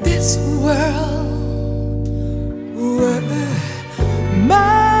 If this world were mine,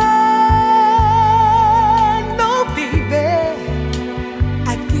 no baby,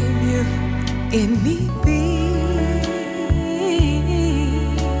 I'd give you anything.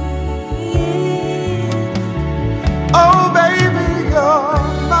 Oh baby, you're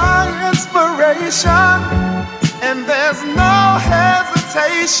my inspiration, and there's no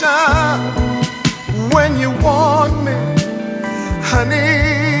hesitation. When you want me,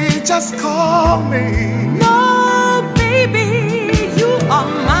 honey, just call me. No, baby, you are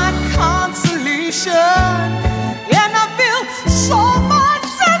my consolation, and I feel so much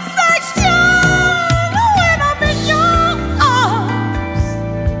sensation when I'm in your arms.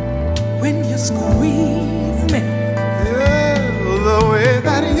 When you squeeze me, yeah, the way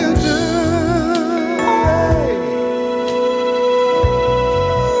that you do.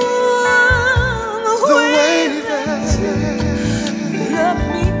 The way that you love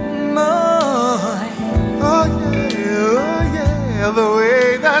me more. Oh yeah, the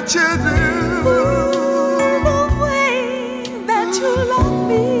way that you do. The way that you love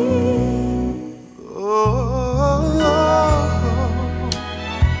me. Oh,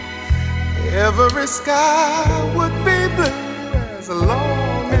 every sky would be blue as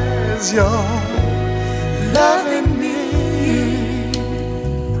long as you're loving me,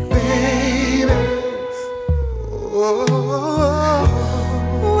 baby. Oh,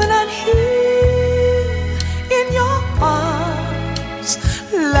 when I'm here in your arms,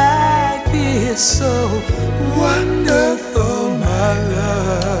 life is so wonderful, my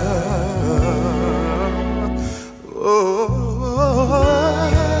love.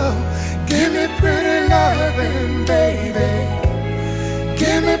 oh, give me pretty loving, baby.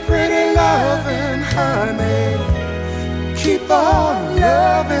 Give me pretty loving, honey. Keep on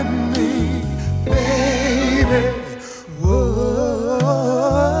loving me, baby. Whoa,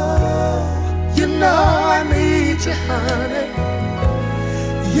 you know I need you, honey.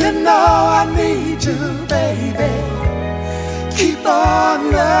 You know I need you, baby. Keep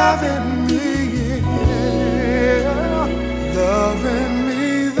on loving me, yeah. Loving me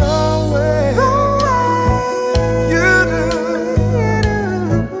the way you do,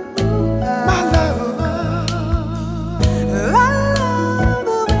 my love. I love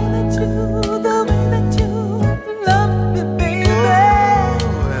the way that you love me, baby.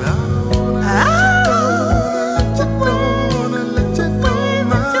 And I wanna let you go,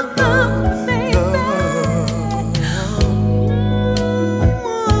 my love.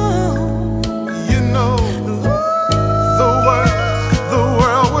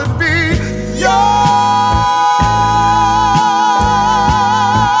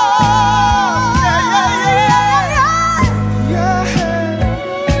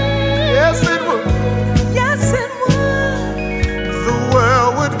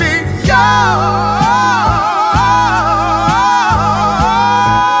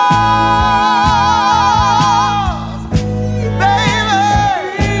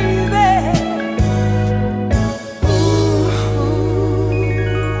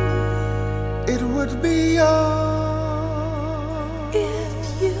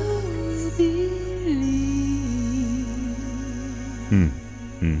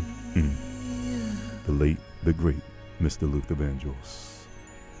 Mr. Luther Vandross.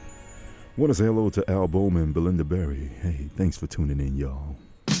 Want to say hello to Al Bowman, Belinda Berry. Hey, thanks for tuning in, y'all.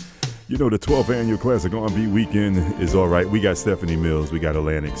 You know, the 12th annual Classic R&B Weekend is all right. We got Stephanie Mills. We got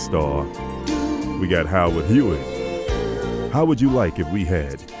Atlantic Starr. We got Howard Hewitt. How would you like if we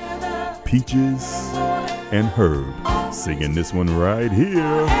had Peaches and Herb singing this one right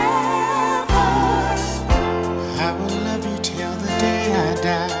here? I will love you till the day I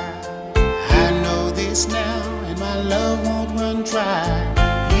die. I know this now, and my love won't run dry.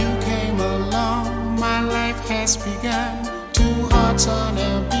 You came along, my life has begun. Two hearts on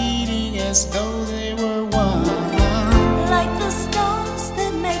a beating as though they were one. Like the stars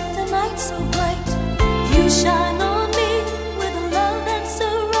that make the night so bright, you shine on me with a love that's so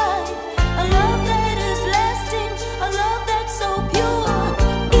right, a love that is lasting, a love that's so pure.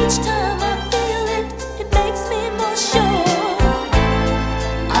 Each time I feel it, it makes me more sure.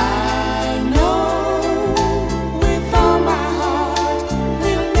 I know with all my heart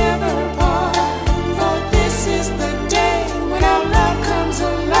we'll never part, for this is the day when our love comes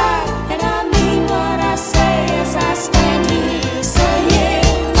alive. And I mean what I say as I stand here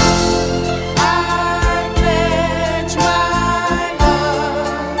saying, I pledge my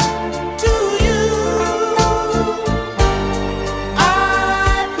love to you. I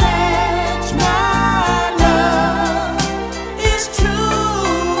pledge my love is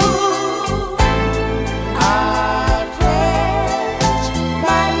true. I pledge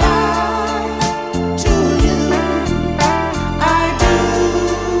my love to you. I do,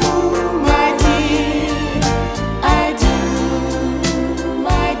 my dear. I do,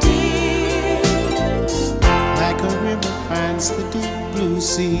 my dear. Like a river finds the deep blue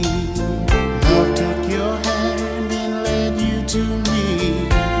sea. Love took your hand and led you to me.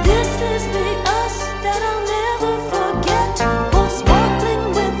 This is the us that I'll never forget. Both sparkling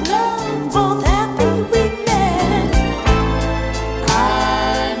with love, both happy we met. I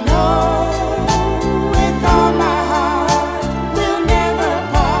know with all my heart we'll never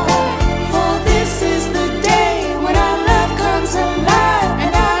part, for this is the day when our love comes alive.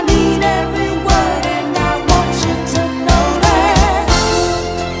 And I mean every word, and I want you to know that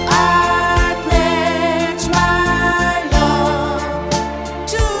I pledge my love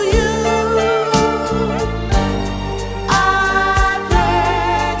to you. I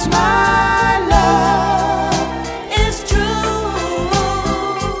pledge my love is true.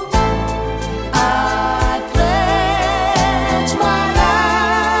 I pledge my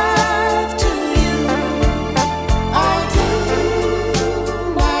life to you. I do,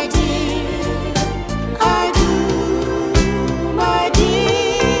 my dear. I do, my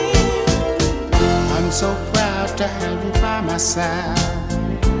dear. I'm so proud to have you by my side.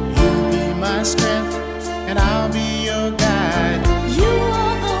 You'll be my strength, and I'll be your guide. You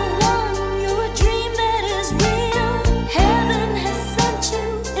are the one, you're a dream that is real. Heaven has sent you,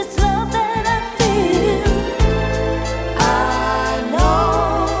 it's love that I feel. I know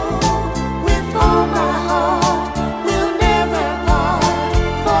with all my heart we'll never part,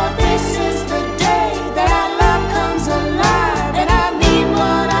 for this is the day that our love comes alive. And I mean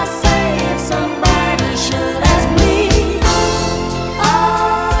what I say if somebody should ask me. I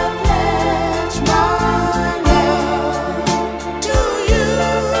pledge my love to you.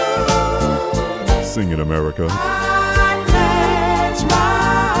 Sing it, America. I pledge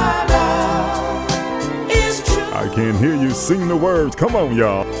my love is true. I can't hear you sing the words. Come on,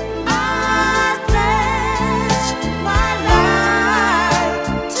 y'all. I pledge my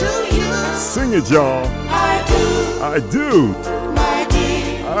life to you. Sing it, y'all. I do, I do. my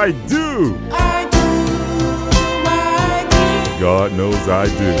dear. I do. I do, my dear. God knows I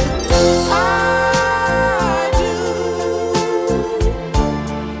do. I do.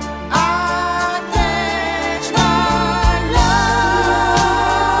 I pledge my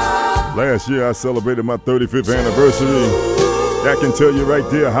love. Last year I celebrated my 35th anniversary. That can tell you right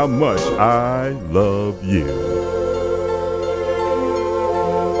there how much I love you.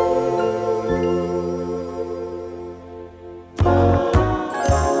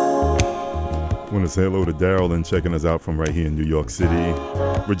 Want to say hello to Daryl and checking us out from right here in New York City.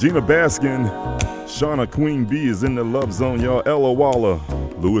 Regina Baskin, Shauna Queen B is in the love zone, y'all. Ella Waller,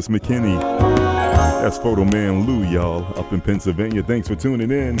 Lewis McKinney. That's Photo Man Lou, y'all, up in Pennsylvania. Thanks for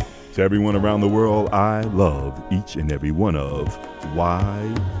tuning in. To everyone around the world, I love each and every one of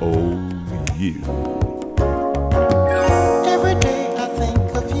YOU. Every day I think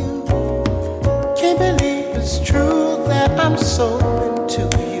of you. Can't believe it's true that I'm so into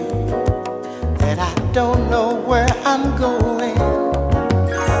you, that I don't know where I'm going.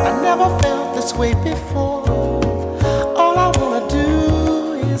 I never felt this way before. All I wanna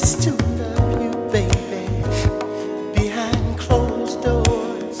do is to love you, baby. Be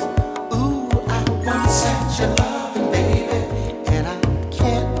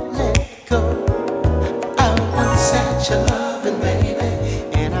your loving, baby,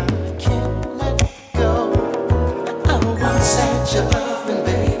 and I can't let go. I once had your loving,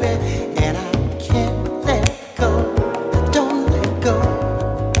 baby, and I can't let go. Don't let go.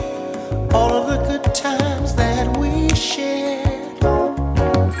 All of the good times that we shared.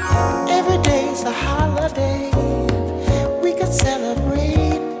 Every day's a holiday. We could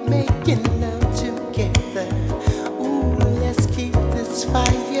celebrate making love together. Ooh, let's keep this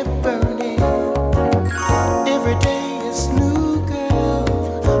fire burning. Every day is new,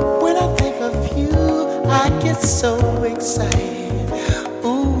 girl. When I think of you, I get so excited.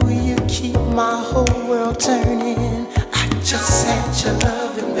 Ooh, you keep my whole world turning. I just had your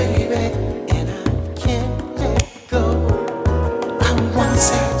loving, baby, and I can't let go. I once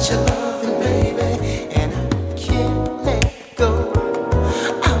had your loving, baby, and I can't let go.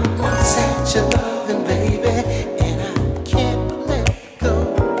 I once had your loving, baby, and I can't let go.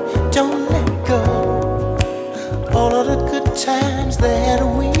 Don't let go. All of the good times that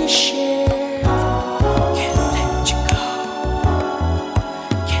we shared. Can't let you go.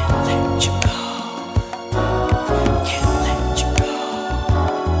 Can't let you go. Can't let you go.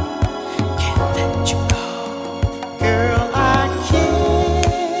 Can't let you go. Girl, I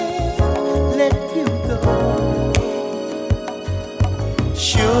can't let you go.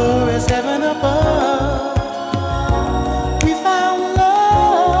 Sure as heaven above, we found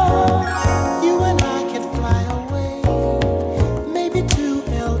love. You and I could fly away, maybe to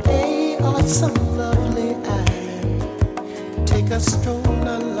LA or some lovely island. Take a stroll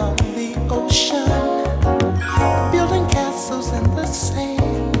along the ocean, building castles in the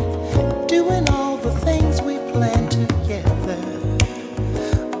sand, doing all the things we planned together.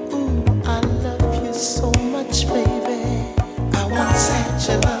 Ooh, I love you so much, baby. I once had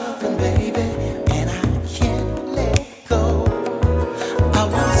your loving, baby, and I can't let go. I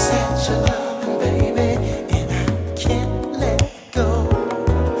once had your loving, baby, and I can't let go.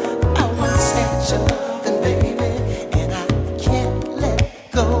 I once had your loving, baby, and I can't let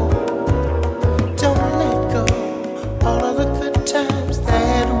go. Don't let go. All of the good times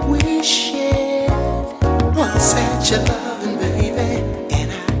that we shared. Once had your loving, baby, and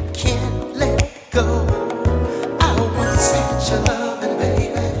I can't let go. I once had your loving,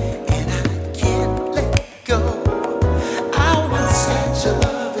 baby, and I can't let go. I once had your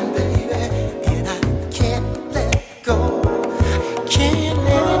loving, baby, and I can't let go. Can't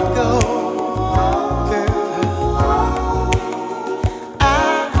let it go, girl. I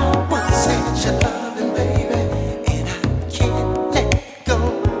once had your loving, baby, and I can't let go.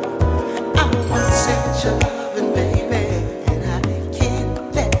 I once had your loving, baby, and I can't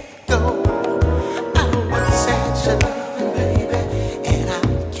let go. I once had your loving, baby, and I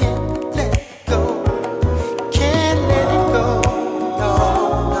can't let go. Can't let it go, no,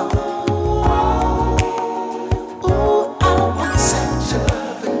 no. Ooh, I once had your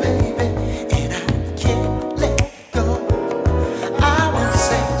loving, baby, and I can't let go. I once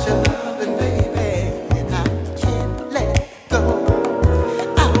had your loving, baby, and I can't let go.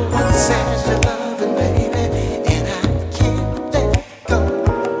 I once had your loving, baby, and I can't let go.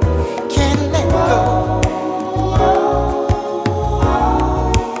 Can't let go.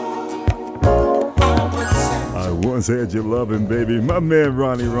 I once had your loving, baby. My man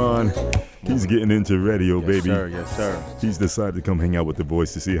Ronnie Ron, he's getting into radio, baby. Sir, yes, sir. He's decided to come hang out with the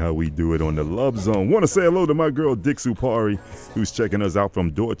boys to see how we do it on the Love Zone. Want to say hello to my girl Dick Supari, who's checking us out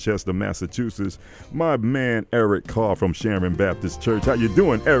from Dorchester, Massachusetts. My man Eric Carr from Sharon Baptist Church. How you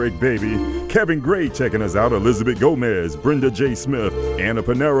doing, Eric, baby? Kevin Gray checking us out. Elizabeth Gomez, Brenda J. Smith, Anna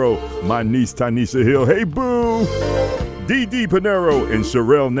Panero, my niece Tanisha Hill. Hey, boo! D.D. Panero and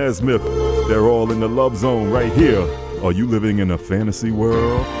Sherelle Nesmith. They're all in the Love Zone right here. Are you living in a fantasy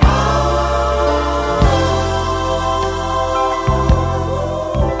world?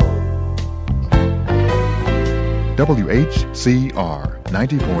 WHCR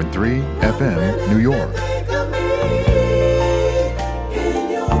 90.3 FM, New York.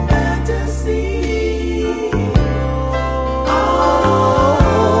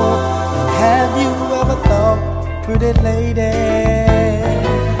 Have you ever thought, pretty lady,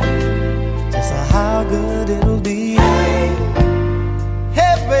 just how good it'll be?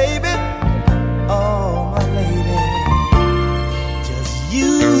 Hey, baby, oh, my lady, just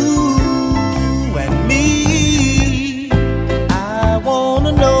you and me. I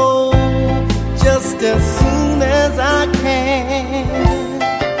wanna know just as soon as I can.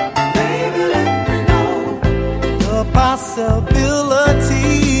 Baby, let me know the possibility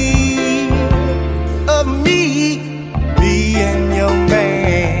of me being your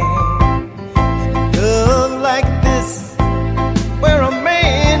man. Love like this, where a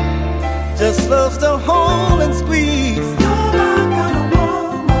man just loves to hold and squeeze.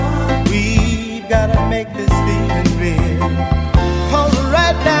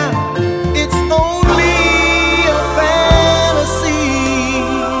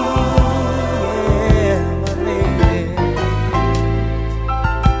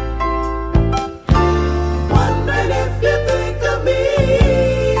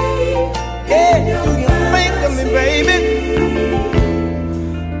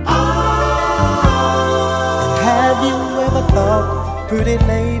 pretty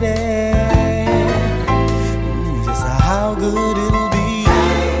lady. Ooh, just how good it'll be.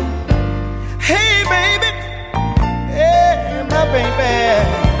 Hey, baby, hey, my baby,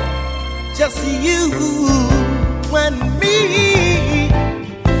 just you and me.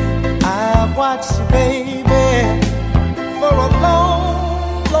 I've watched you, baby, for a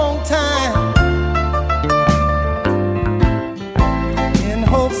long, long time, in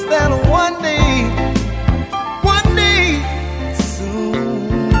hopes that one day,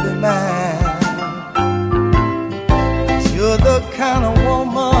 soon be mine. You're the kind of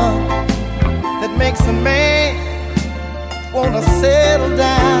woman that makes a man wanna settle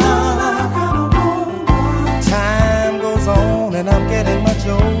down. Time goes on and I'm getting much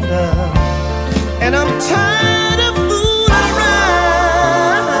older, and I'm tired of fooling around.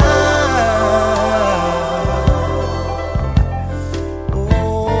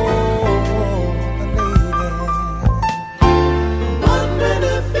 Oh, the lady. Wondering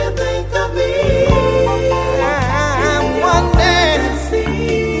if you think of me. I'm wondering if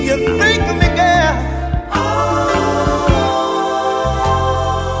you think of me, girl.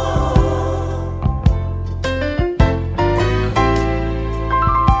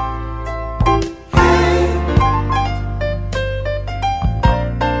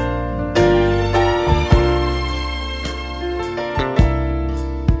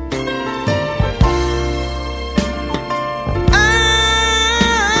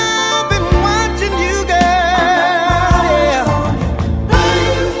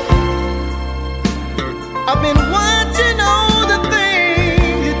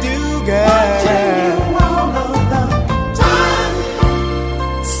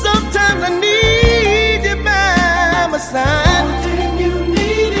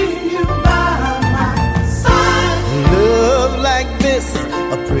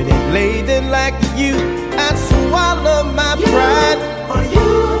 Like you, I swallow my pride for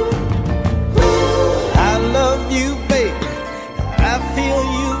you. I love you, baby. I feel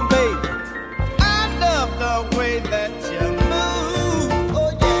you, baby. I love the way that you move.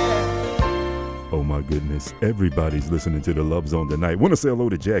 Oh, yeah. Oh, my goodness. Everybody's listening to the Love Zone tonight. Want to say hello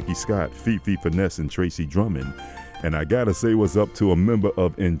to Jackie Scott, Fifi Finesse, and Tracy Drummond. And I got to say what's up to a member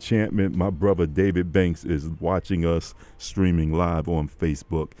of Enchantment. My brother David Banks is watching us streaming live on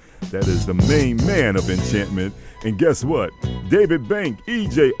Facebook. That is the main man of Enchantment. And guess what? David Banks,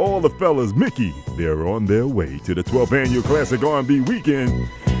 EJ, all the fellas, Mickey, they're on their way to the 12th Annual Classic R&B Weekend.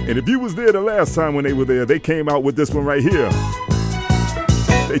 And if you was there the last time when they were there, they came out with this one right here.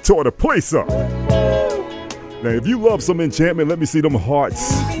 They tore the place up. Now, if you love some Enchantment, let me see them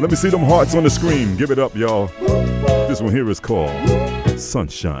hearts. Let me see them hearts on the screen. Give it up, y'all. This one here is called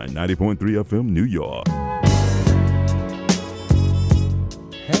Sunshine, 90.3 FM, New York.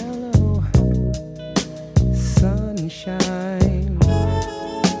 Hello, sunshine.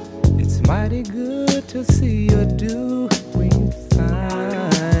 It's mighty good to see you doing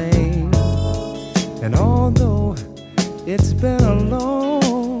fine. And although it's been a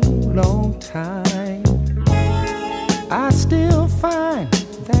long, long time, I still find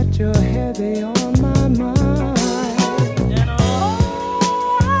that you're heavy on my